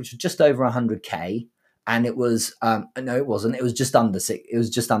did, which was just over 100K, and it was no, it wasn't. It was just under six. It was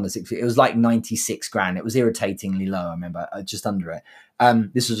just under six. It was like 96 grand. It was irritatingly low. I remember just under it.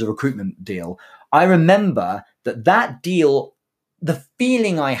 This was a recruitment deal. I remember that deal. The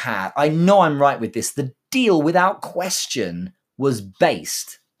feeling I had, I know I'm right with this. The deal, without question, was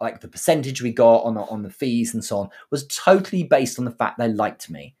based, like the percentage we got on the fees and so on, was totally based on the fact they liked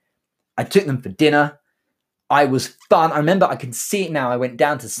me. I took them for dinner. I was fun. I remember, I can see it now. I went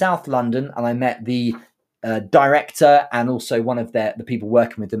down to South London and I met the director and also one of the people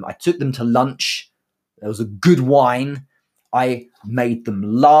working with them. I took them to lunch. There was a good wine. I made them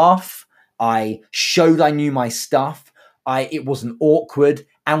laugh. I showed I knew my stuff. It wasn't awkward.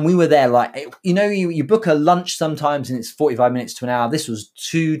 And we were there like, you book a lunch sometimes and it's 45 minutes to an hour. This was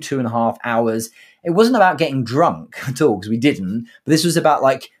 2.5 hours. It wasn't about getting drunk at all, because we didn't. But this was about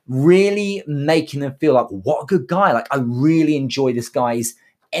like really making them feel like, what a good guy. Like, I really enjoy this guy's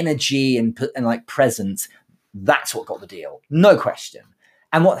energy and like presence. That's what got the deal. No question.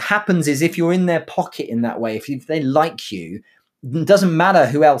 And what happens is, if you're in their pocket in that way, if they like you, it doesn't matter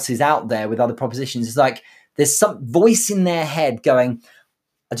who else is out there with other propositions. It's like there's some voice in their head going,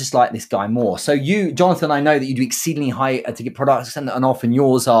 I just like this guy more. So you, Jonathan, I know that you do exceedingly high ticket products, and often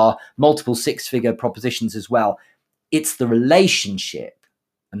yours are multiple six-figure propositions as well. It's the relationship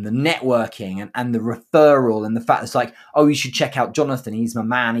and the networking and the referral and the fact it's like, oh, you should check out Jonathan. He's my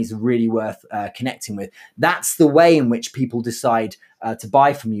man. He's really worth connecting with. That's the way in which people decide to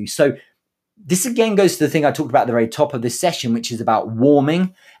buy from you. So this again goes to the thing I talked about at the very top of this session, which is about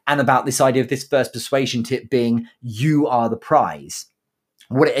warming and about this idea of this first persuasion tip being, you are the prize.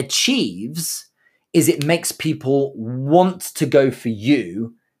 What it achieves is it makes people want to go for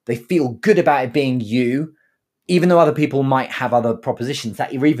you. They feel good about it being you, even though other people might have other propositions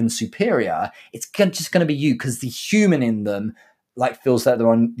that are even superior. It's just going to be you, because the human in them like feels that they're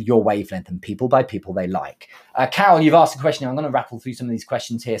on your wavelength, and people by people they like. Carol, you've asked a question. I'm going to rattle through some of these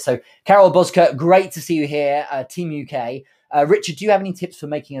questions here. So Carol Boskert, great to see you here, Team UK. Richard, do you have any tips for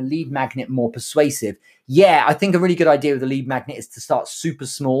making a lead magnet more persuasive? Yeah, I think a really good idea with the lead magnet is to start super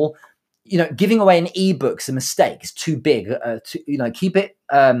small. Giving away an ebook's a mistake. It's too big. Keep it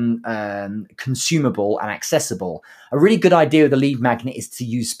consumable and accessible. A really good idea with the lead magnet is to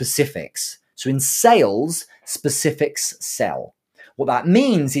use specifics. So in sales, specifics sell. What that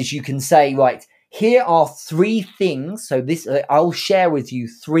means is you can say, right, here are 3 things. So I'll share with you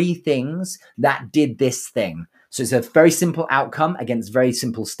 3 things that did this thing. So it's a very simple outcome against very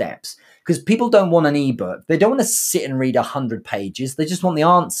simple steps. Because people don't want an ebook. They don't want to sit and read 100 pages. They just want the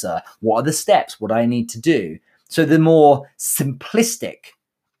answer. What are the steps? What do I need to do? So the more simplistic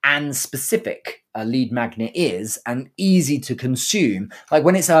and specific a lead magnet is and easy to consume, like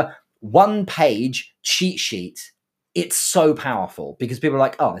when it's a 1-page cheat sheet, it's so powerful because people are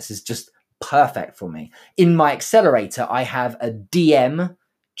like, oh, this is just perfect for me. In my accelerator, I have a DM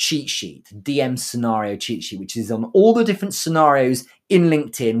cheat sheet, DM scenario cheat sheet, which is on all the different scenarios in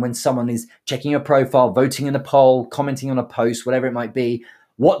LinkedIn when someone is checking your profile, voting in a poll, commenting on a post, whatever it might be.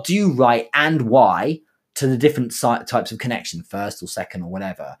 What do you write and why to the different types of connection, first or second or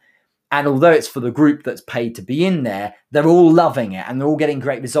whatever? And although it's for the group that's paid to be in there, they're all loving it and they're all getting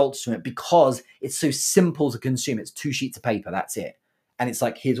great results from it because it's so simple to consume. It's 2 sheets of paper, that's it. And it's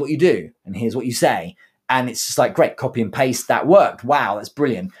like, here's what you do and here's what you say. And it's just like, great, copy and paste, that worked. Wow, that's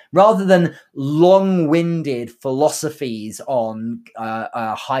brilliant. Rather than long-winded philosophies on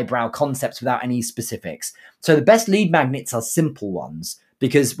highbrow concepts without any specifics. So the best lead magnets are simple ones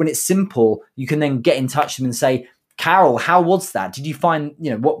because when it's simple, you can then get in touch with them and say, Carol, how was that? Did you find,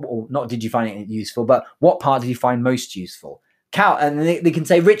 not did you find it useful, but what part did you find most useful? Carol, and they can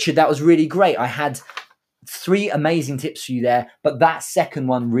say, Richard, that was really great. I had 3 amazing tips for you there, but that second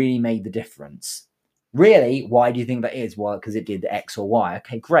one really made the difference. Really, why do you think that is? Well, because it did X or Y.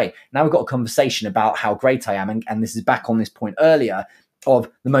 Okay, great. Now we've got a conversation about how great I am. And this is back on this point earlier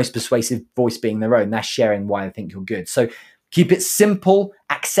of the most persuasive voice being their own. That's sharing why I think you're good. So keep it simple,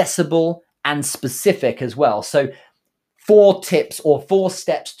 accessible, and specific as well. So 4 tips or 4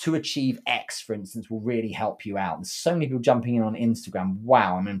 steps to achieve X, for instance, will really help you out. There's so many people jumping in on Instagram.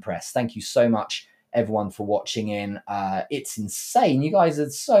 Wow, I'm impressed. Thank you so much, everyone, for watching in. It's insane. You guys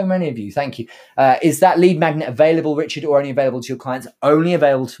are so many of you. Thank you. Is that lead magnet available, Richard, or only available to your clients? Only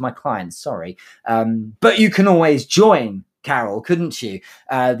available to my clients, sorry. But you can always join, Carol, couldn't you?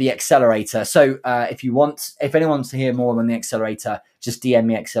 The accelerator. So if anyone wants to hear more on the accelerator, just DM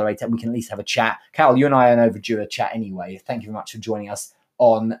me accelerator. We can at least have a chat. Carol, you and I are overdue a chat anyway. Thank you very much for joining us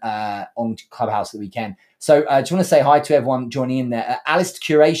on Clubhouse at the weekend. So I just want to say hi to everyone joining in there. Alice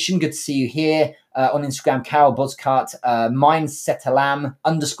Curation, good to see you here. On Instagram, Carol Bozkart, Mindsetalam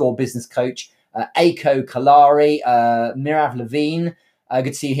 _business coach, Aiko Kalari, Mirav Levine, good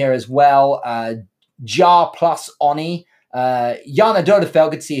to see you here as well. Jar plus Oni, Jana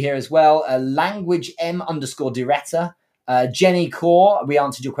Dodefeld, good to see you here as well. Language M _Diretta, Jenny Core, we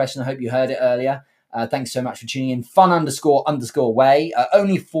answered your question. I hope you heard it earlier. Thanks so much for tuning in. Fun __ way,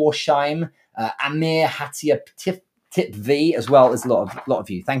 Only Forsheim, Amir Hatia Tip V, as well as a lot of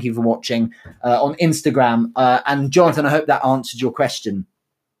you. Thank you for watching on Instagram. And Jonathan, I hope that answered your question.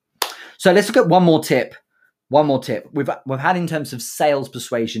 So let's look at one more tip. We've had in terms of sales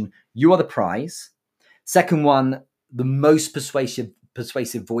persuasion, you are the prize. Second one, the most persuasive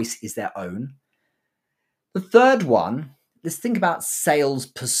voice is their own. The third one, let's think about sales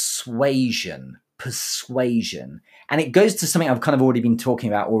persuasion. And it goes to something I've kind of already been talking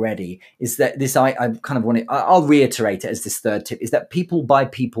about already, is that this, I kind of want to, I'll reiterate it as this third tip, is that people buy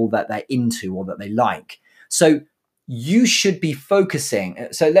people that they're into or that they like. So you should be focusing.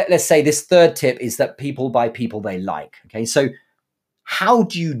 So let's say this third tip is that people buy people they like. Okay. So how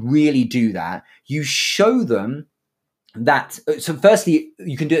do you really do that? You show them that. So firstly,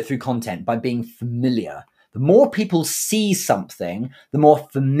 you can do it through content by being familiar. The more people see something, the more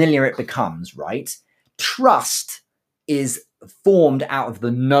familiar it becomes, right? Trust is formed out of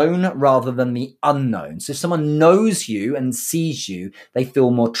the known rather than the unknown. So if someone knows you and sees you, they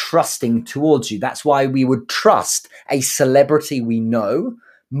feel more trusting towards you. That's why we would trust a celebrity we know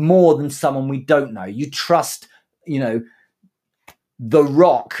more than someone we don't know. You trust, The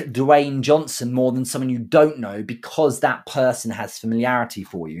Rock, Dwayne Johnson, more than someone you don't know because that person has familiarity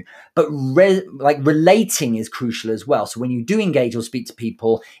for you. But relating is crucial as well. So when you do engage or speak to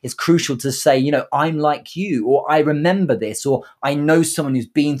people, it's crucial to say, I'm like you, or I remember this, or I know someone who's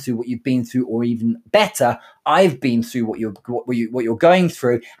been through what you've been through, or even better, I've been through what you're going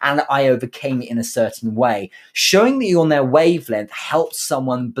through, and I overcame it in a certain way. Showing that you're on their wavelength helps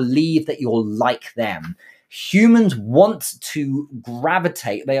someone believe that you're like them. humans want to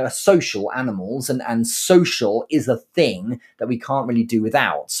gravitate. They are social animals, and social is a thing that we can't really do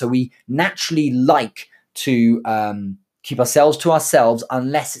without. So we naturally like to keep ourselves to ourselves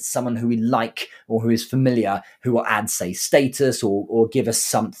unless it's someone who we like or who is familiar, who will add, say, status or give us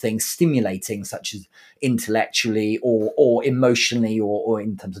something stimulating, such as intellectually or emotionally or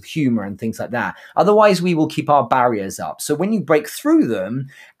in terms of humor and things like that. Otherwise, we will keep our barriers up. So when you break through them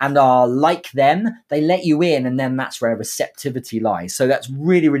and are like them, they let you in, and then that's where receptivity lies. So that's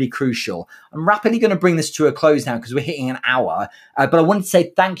really, really crucial. I'm rapidly going to bring this to a close now because we're hitting an hour, but I wanted to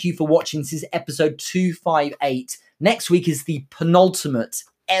say thank you for watching. This is episode 258. Next week is the penultimate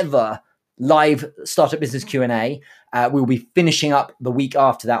ever live Startup Business Q&A. We'll be finishing up the week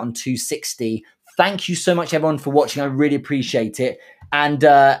after that on 260. Thank you so much, everyone, for watching. I really appreciate it. And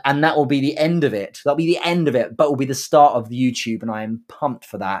that will be the end of it. That'll be the end of it, but will be the start of the YouTube, and I am pumped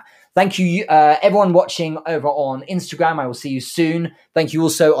for that. Thank you, everyone watching over on Instagram. I will see you soon. Thank you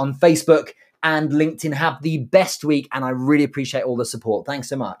also on Facebook and LinkedIn. Have the best week, and I really appreciate all the support. Thanks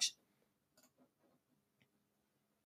so much.